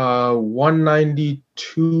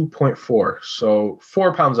 192.4, so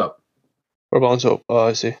 4 pounds up. 4 pounds up. Oh,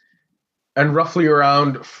 I see. And roughly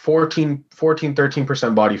around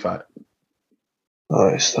 13% body fat.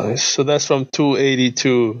 Nice. So that's from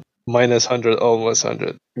 282 minus 100, almost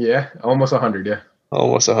 100. Yeah, almost 100, yeah.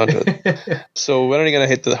 Almost 100. So when are you going to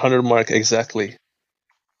hit the 100 mark exactly?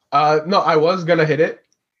 No, I was gonna hit it,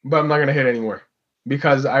 but I'm not gonna hit it anymore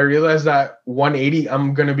because I realized that 180,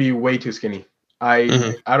 I'm gonna be way too skinny. I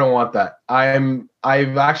don't want that.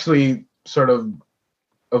 I've actually sort of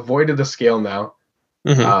avoided the scale now,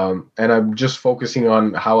 and I'm just focusing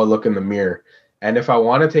on how I look in the mirror. And if I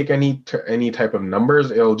want to take any type of numbers,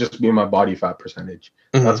 it'll just be my body fat percentage.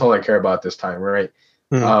 That's all I care about this time, right?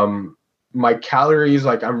 My calories,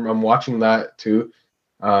 like I'm watching that too.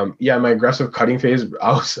 Yeah, my aggressive cutting phase,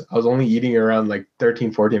 I was only eating around like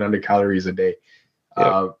 1400 calories a day.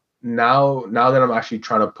 Yep. Now that I'm actually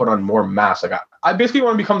trying to put on more mass, like I basically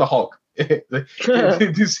want to become the Hulk,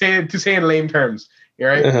 to say in lame terms,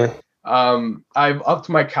 right? I've upped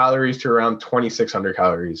my calories to around 2600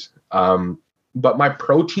 calories. But my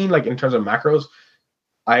protein, like in terms of macros,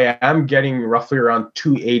 I am getting roughly around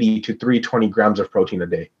 280 to 320 grams of protein a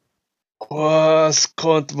day.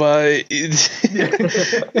 Scott, by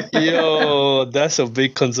yo, that's a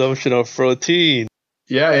big consumption of protein.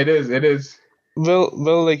 Yeah, it is. It is.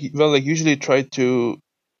 Like usually try to,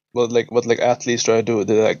 what athletes try to do.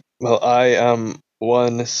 They're like, well, I am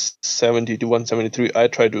 170 to 173. I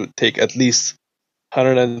try to take at least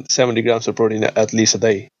 170 grams of protein at least a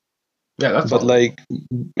day. Yeah, that's but all.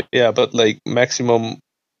 but like maximum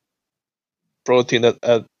protein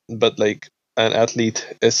but like an athlete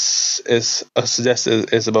is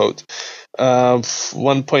suggested is about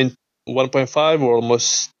 1.5 or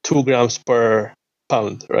almost 2 grams per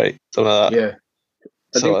pound, right? Something like that. Yeah.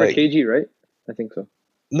 I think for kg, right? I think so.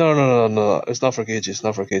 No. It's not for kg. It's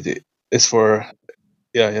not for kg. It's for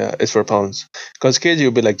it's for pounds. Because kg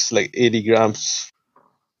would be like just like 80 grams.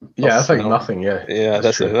 Yeah, that's like nothing. Yeah. Yeah,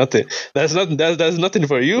 that's like nothing. That's nothing. That's nothing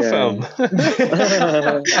for you, fam.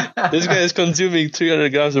 This guy is consuming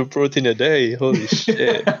 300 grams of protein a day. Holy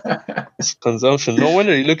shit! It's consumption. No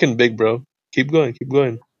wonder you're looking big, bro. Keep going.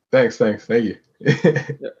 Thanks. Thank you.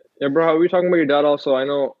 Yeah, bro. How are we talking about your dad? Also, I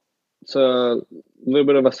know it's a little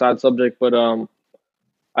bit of a sad subject, but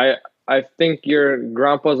I think your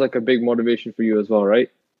grandpa's like a big motivation for you as well, right?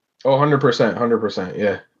 Oh, 100%.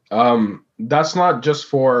 Yeah. That's not just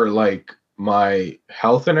for like my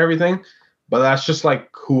health and everything, but that's just like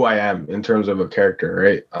who I am in terms of a character,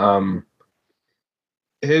 right?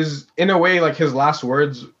 In a way, like his last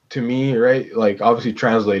words to me, right? Like obviously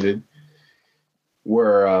translated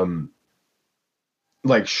were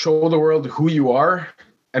like show the world who you are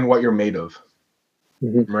and what you're made of.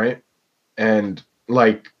 Right? And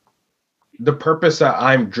like the purpose that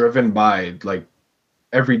I'm driven by, like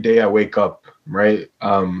every day I wake up, right?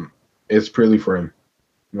 Is purely for him.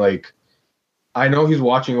 Like I know he's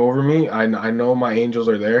watching over me. I know my angels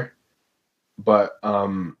are there, but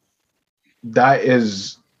that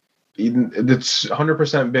is it's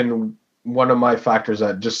 100% been one of my factors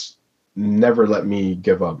that just never let me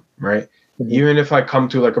give up, right? Even if I come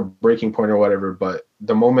to like a breaking point or whatever, but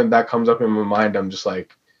the moment that comes up in my mind, I'm just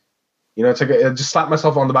like, it's like I just slap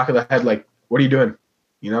myself on the back of the head, like, what are you doing?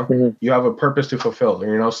 You have a purpose to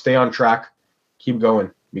fulfill, stay on track, keep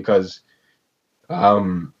going, because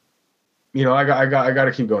I got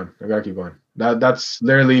to keep going. That's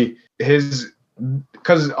literally his,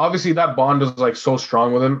 because obviously that bond is like so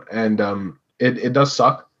strong with him, and it does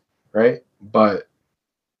suck, right? But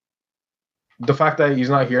the fact that he's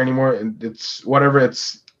not here anymore, and it's whatever, it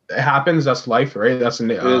happens. That's life, right? That's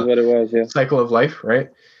it is what it was, yeah. Cycle of life,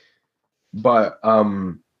 right? But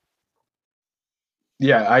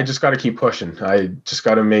yeah, I just got to keep pushing. I just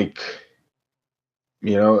got to make,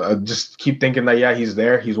 just keep thinking that he's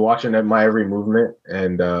there, he's watching at my every movement,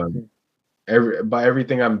 and by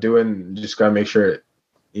everything I'm doing, just got to make sure,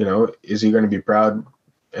 is he going to be proud?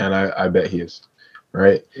 And I bet he is.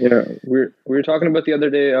 Right. Yeah, we were talking about the other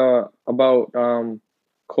day about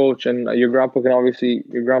coach, and your grandpa's obviously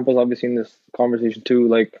in this conversation too,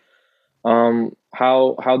 like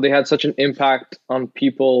how they had such an impact on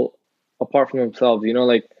people apart from themselves,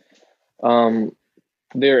 like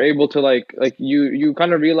they're able to like you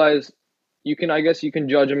kind of realize you can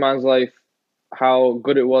judge a man's life, how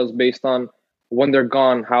good it was, based on when they're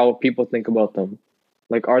gone, how people think about them,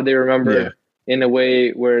 like are they remembered in a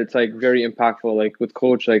way where it's like very impactful, like with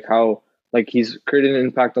coach, like how like he's created an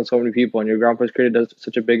impact on so many people, and your grandpa's created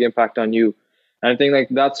such a big impact on you. And I think like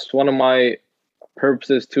that's one of my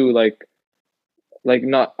purposes too, like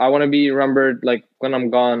not, I want to be remembered like when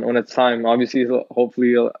I'm gone, when it's time, obviously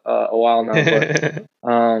hopefully a while now,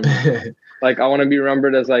 but like I want to be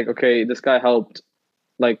remembered as like, okay, this guy helped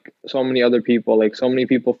like so many other people, like so many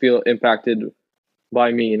people feel impacted by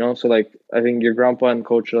me, so like I think your grandpa and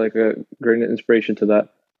coach are like a great inspiration to that.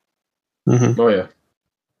 Oh yeah,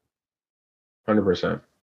 100%.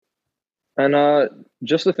 And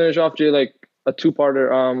just to finish off, Jay, like a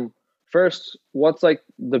two-parter. First, what's like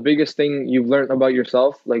the biggest thing you've learned about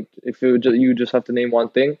yourself? Like, if you just have to name one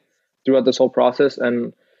thing throughout this whole process.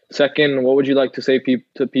 And second, what would you like to say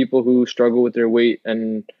to people who struggle with their weight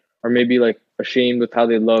and are maybe like ashamed with how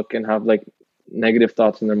they look and have like negative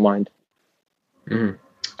thoughts in their mind?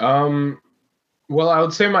 Well, I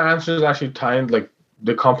would say my answers actually timed, like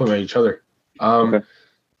they complement each other. Okay.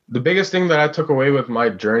 The biggest thing that I took away with my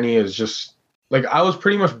journey is just like I was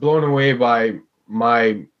pretty much blown away by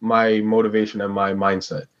my motivation and my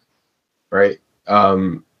mindset, right?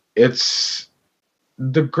 It's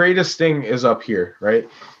the greatest thing is up here, right?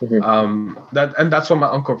 That's what my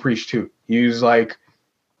uncle preached too. He was like,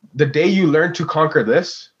 the day you learn to conquer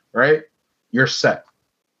this, right, you're set.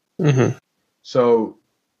 So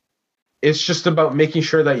it's just about making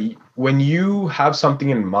sure that when you have something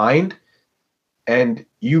in mind and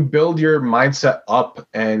you build your mindset up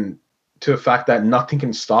and to the fact that nothing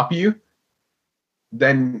can stop you,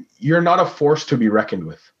 then you're not a force to be reckoned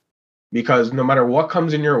with, because no matter what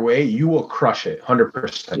comes in your way, you will crush it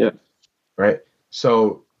 100%. Yeah. Right.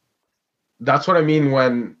 So that's what I mean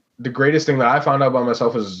when the greatest thing that I found out about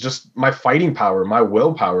myself is just my fighting power, my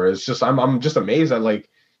willpower. Is just, I'm just amazed that like,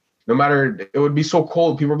 no matter, it would be so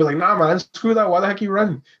cold, people would be like, nah, man, screw that. Why the heck are you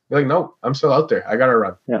running? Be like, no, I'm still out there. I got to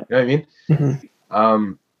run. Yeah. You know what I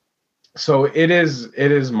mean? So it is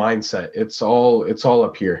mindset. It's all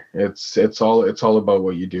up here. It's all about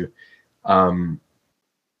what you do. And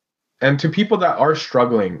to people that are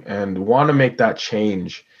struggling and want to make that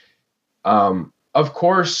change, of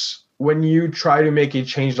course, when you try to make a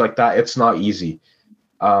change like that, it's not easy.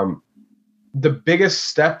 The biggest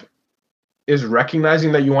step is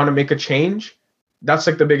recognizing that you want to make a change. That's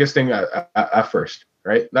like the biggest thing at first,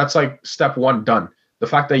 right? That's like step one done. The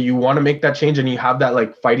fact that you want to make that change and you have that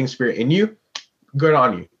like fighting spirit in you, good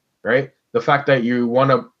on you, right? The fact that you want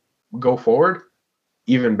to go forward,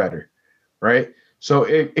 even better, right? So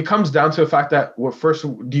it comes down to the fact that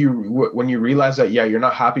when you realize that, yeah, you're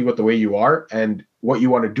not happy with the way you are and what you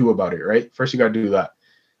want to do about it, right? First, you got to do that.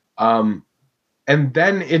 And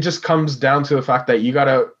then it just comes down to the fact that you got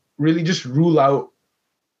to really just rule out,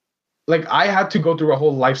 like I had to go through a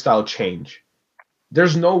whole lifestyle change.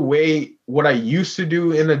 There's no way what I used to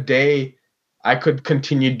do in a day, I could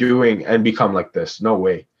continue doing and become like this. No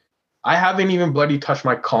way. I haven't even bloody touched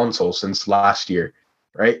my console since last year,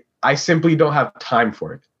 right? I simply don't have time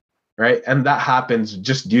for it, right? And that happens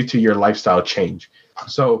just due to your lifestyle change.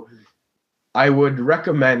 So I would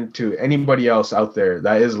recommend to anybody else out there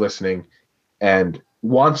that is listening and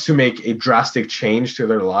wants to make a drastic change to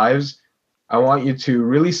their lives, I want you to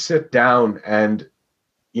really sit down and,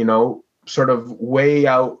 sort of weigh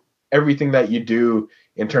out everything that you do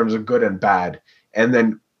in terms of good and bad, and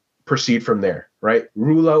then proceed from there, right?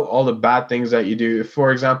 Rule out all the bad things that you do.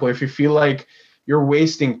 For example, if you feel like you're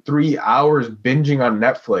wasting 3 hours binging on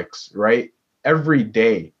Netflix, right, every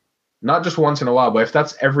day, not just once in a while, but if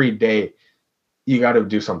that's every day, you got to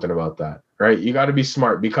do something about that, right? You got to be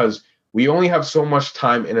smart, because we only have so much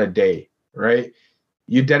time in a day, right?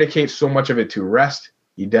 You dedicate so much of it to rest,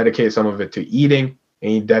 you dedicate some of it to eating,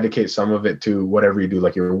 and you dedicate some of it to whatever you do,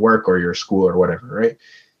 like your work or your school or whatever, right?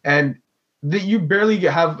 And you barely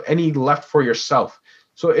have any left for yourself.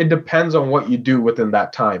 So it depends on what you do within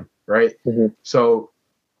that time, right? So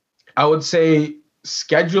I would say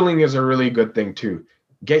scheduling is a really good thing too.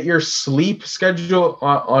 Get your sleep schedule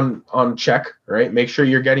on check, right? Make sure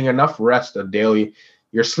you're getting enough rest daily.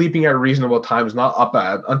 You're sleeping at reasonable times, not up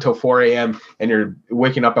until 4 a.m. and you're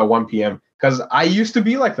waking up at 1 p.m. Because I used to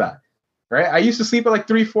be like that, right? I used to sleep at like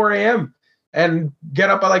 3, 4 a.m. and get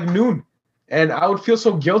up at like noon. And I would feel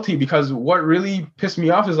so guilty, because what really pissed me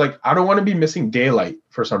off is like, I don't want to be missing daylight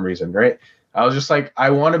for some reason, right? I was just like, I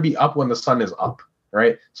want to be up when the sun is up,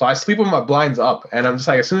 right? So I sleep with my blinds up, and I'm just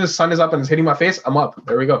like, as soon as the sun is up and it's hitting my face, I'm up.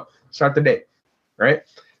 There we go. Start the day, right?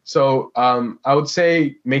 So I would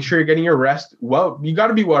say make sure you're getting your rest. Well, you got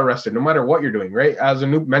to be well rested no matter what you're doing, right? As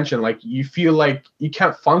Anoop mentioned, like you feel like you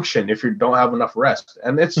can't function if you don't have enough rest.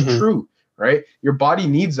 And it's true, right? Your body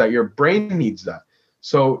needs that. Your brain needs that.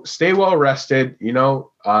 So stay well rested,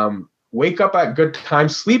 wake up at good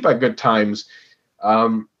times, sleep at good times.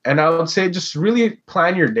 And I would say just really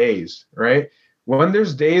plan your days, right? When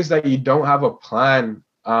there's days that you don't have a plan,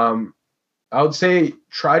 I would say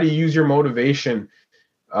try to use your motivation.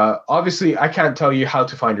 Obviously, I can't tell you how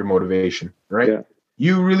to find your motivation, right? Yeah.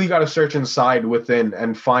 You really got to search inside within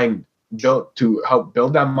and to help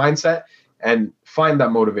build that mindset and find that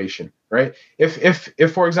motivation, right? If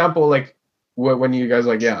for example, like when you guys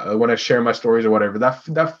when I share my stories or whatever,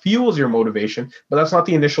 that fuels your motivation, but that's not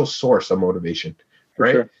the initial source of motivation,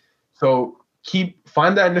 right? Sure. So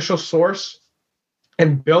find that initial source,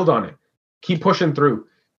 and build on it. Keep pushing through,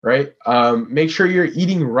 right? Make sure you're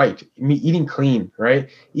eating right, eating clean, right?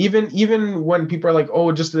 Even when people are like,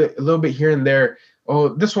 oh, just a little bit here and there, oh,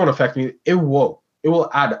 this won't affect me. It will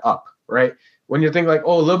add up, right? When you think like,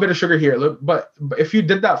 oh, a little bit of sugar here, but if you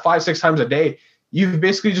did that 5-6 times a day, you've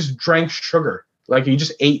basically just drank sugar. Like you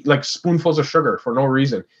just ate like spoonfuls of sugar for no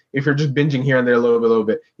reason. If you're just binging here and there a little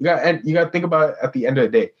bit, you got to think about it at the end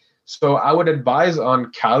of the day. So I would advise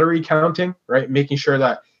on calorie counting, right? Making sure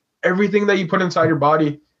that everything that you put inside your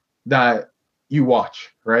body that you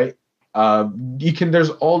watch, right? There's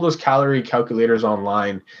all those calorie calculators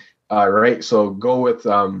online, right? So go with,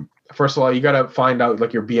 first of all, you got to find out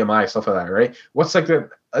like your BMI, stuff like that, right? What's like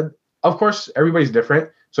of course, everybody's different.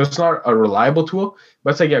 So it's not a reliable tool,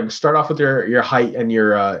 but it's like, yeah, start off with your height and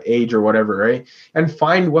your age or whatever, right? And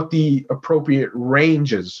find what the appropriate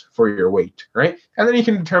range is for your weight, right? And then you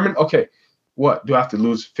can determine, okay, what do I have to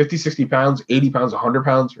lose? 50, 60 pounds, 80 pounds, 100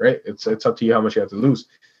 pounds, right? It's up to you how much you have to lose.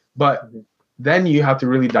 But then you have to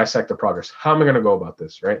really dissect the progress. How am I going to go about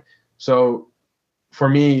this, right? So for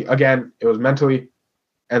me, again, it was mentally,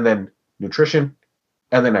 and then nutrition,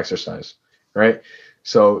 and then exercise, right?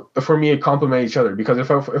 So for me, it complemented each other, because if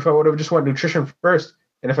I would have just went nutrition first,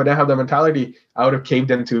 and if I didn't have that mentality, I would have caved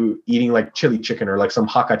into eating like chili chicken or like some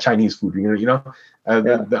Hakka Chinese food. I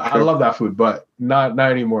love that food, but not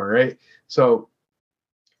anymore, right? So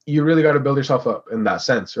you really got to build yourself up in that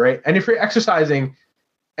sense, right? And if you're exercising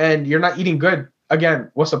and you're not eating good, again,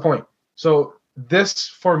 what's the point? So this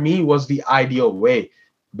for me was the ideal way.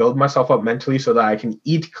 Build myself up mentally so that I can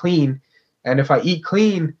eat clean, and if I eat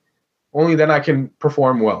clean, only then I can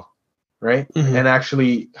perform well, right? Mm-hmm. And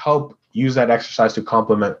actually help use that exercise to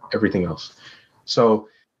complement everything else. So,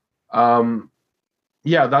 I'll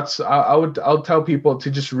tell people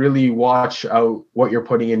to just really watch out what you're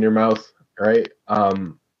putting in your mouth, right?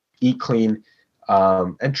 Eat clean,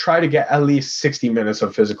 and try to get at least 60 minutes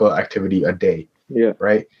of physical activity a day. Yeah.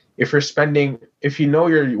 Right. If you know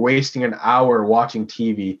you're wasting an hour watching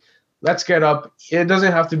TV, let's get up. It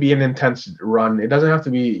doesn't have to be an intense run. It doesn't have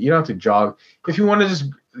to be, you don't have to jog. If you want to just,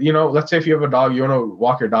 let's say if you have a dog, you want to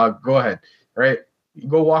walk your dog, go ahead, right?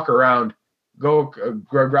 Go walk around, go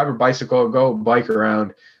grab a bicycle, go bike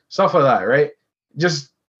around, stuff like that, right?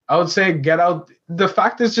 Just, I would say get out. The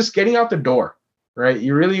fact is just getting out the door, right?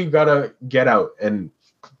 You really got to get out and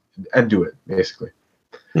do it, basically.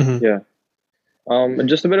 Mm-hmm. Yeah. And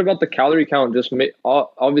just a bit about the calorie count. Just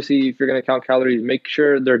obviously, if you're gonna count calories, make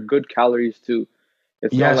sure they're good calories too.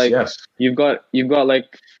 It's not like you've got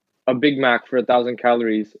like a Big Mac for 1,000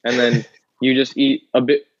 calories, and then you just eat a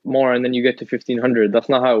bit more, and then you get to 1,500. That's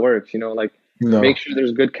not how it works. Make sure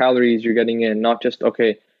there's good calories you're getting in, not just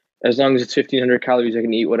okay. As long as it's 1,500 calories, I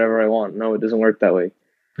can eat whatever I want. No, it doesn't work that way.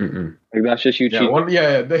 Mm-mm. Like that's just you cheating.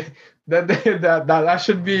 That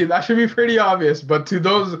should be pretty obvious. But to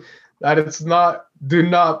those that it's not, do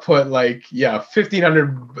not put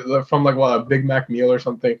 1,500 from a Big Mac meal or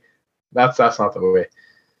something. That's not the way.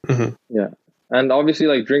 Mm-hmm. Yeah, and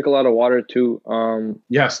obviously drink a lot of water too.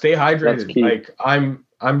 Stay hydrated.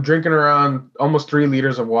 I'm drinking around almost 3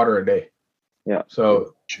 liters of water a day. Yeah.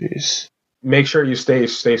 So make sure you stay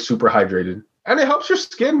super hydrated, and it helps your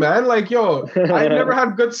skin, man. I've never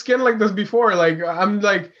had good skin like this before. I'm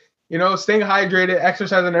staying hydrated,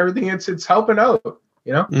 exercise, and everything. It's helping out.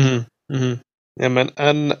 Mm-hmm. Mm-hmm. Yeah, man,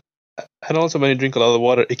 and also when you drink a lot of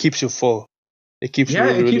water, it keeps you full. It keeps you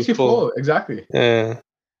really, keeps you full. Exactly. Yeah,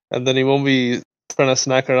 and then you won't be trying to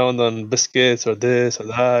snack around on biscuits or this or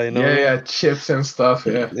that. Yeah, chips and stuff.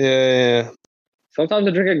 Yeah. Sometimes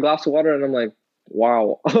I drink a glass of water and I'm like,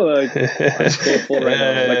 wow, I'm so full right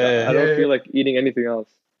now. I don't feel like eating anything else.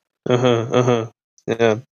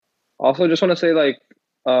 Yeah. Also, just want to say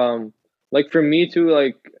for me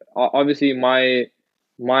too, obviously my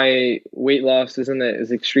weight loss isn't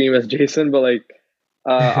as extreme as Jayson, but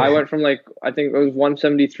I went from I think it was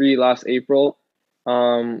 173 last April,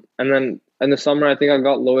 and then in the summer I think I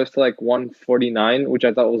got lowest to 149, which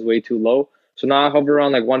I thought was way too low. So now I hover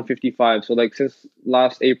around 155. So since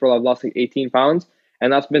last April I've lost 18 pounds,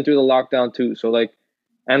 and that's been through the lockdown too. So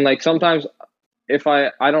sometimes if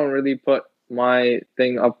I don't really put my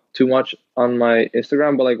thing up too much on my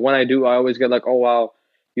Instagram, but when I do, I always get oh wow,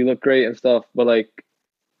 you look great and stuff, but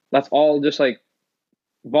that's all just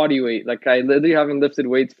body weight. I literally haven't lifted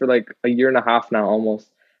weights for a year and a half now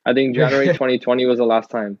almost. I think January 2020 was the last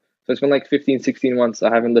time. So it's been 15, 16 months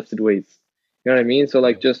I haven't lifted weights. You know what I mean?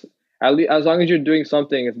 So just at least as long as you're doing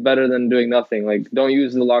something, it's better than doing nothing. Don't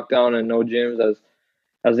use the lockdown and no gyms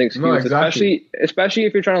as an excuse. No, exactly. Especially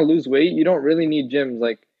if you're trying to lose weight, you don't really need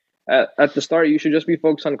gyms. At the start, you should just be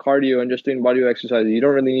focused on cardio and just doing body weight exercises. You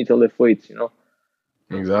don't really need to lift weights,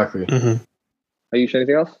 Exactly. Mm-hmm. Ayush,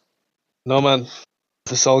 anything else? No, man.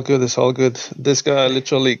 It's all good. It's all good. This guy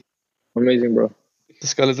literally Amazing, bro.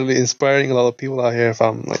 inspiring a lot of people out here. If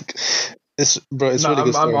I'm like, it's No, really good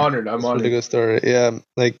I'm story. honored. I'm It's honored. really good story. Yeah,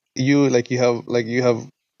 you have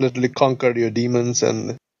literally conquered your demons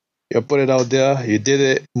and you put it out there. You did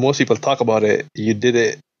it. Most people talk about it. You did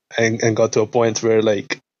it and got to a point where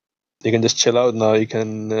like you can just chill out now. You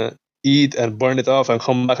can eat and burn it off and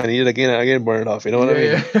come back and eat it again and again, burn it off. You know what I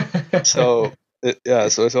mean? Yeah. So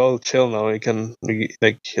so it's all chill now. You can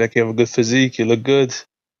like you have a good physique. You look good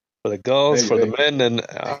for the girls, for the men, and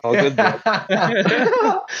all good.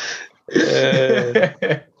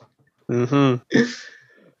 Mm-hmm.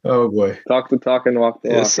 Oh boy. Talk the talk and walk the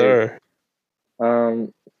walk. Yes, sir.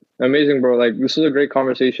 Amazing, bro. Like, this was a great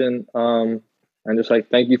conversation. And just like,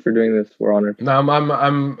 thank you for doing this. We're honored. No,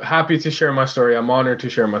 I'm happy to share my story. I'm honored to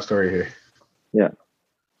share my story here. Yeah.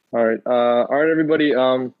 All right, everybody.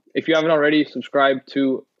 If you haven't already, subscribe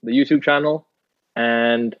to the YouTube channel,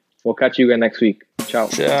 and we'll catch you again next week. Ciao.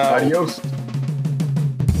 Ciao. Adios.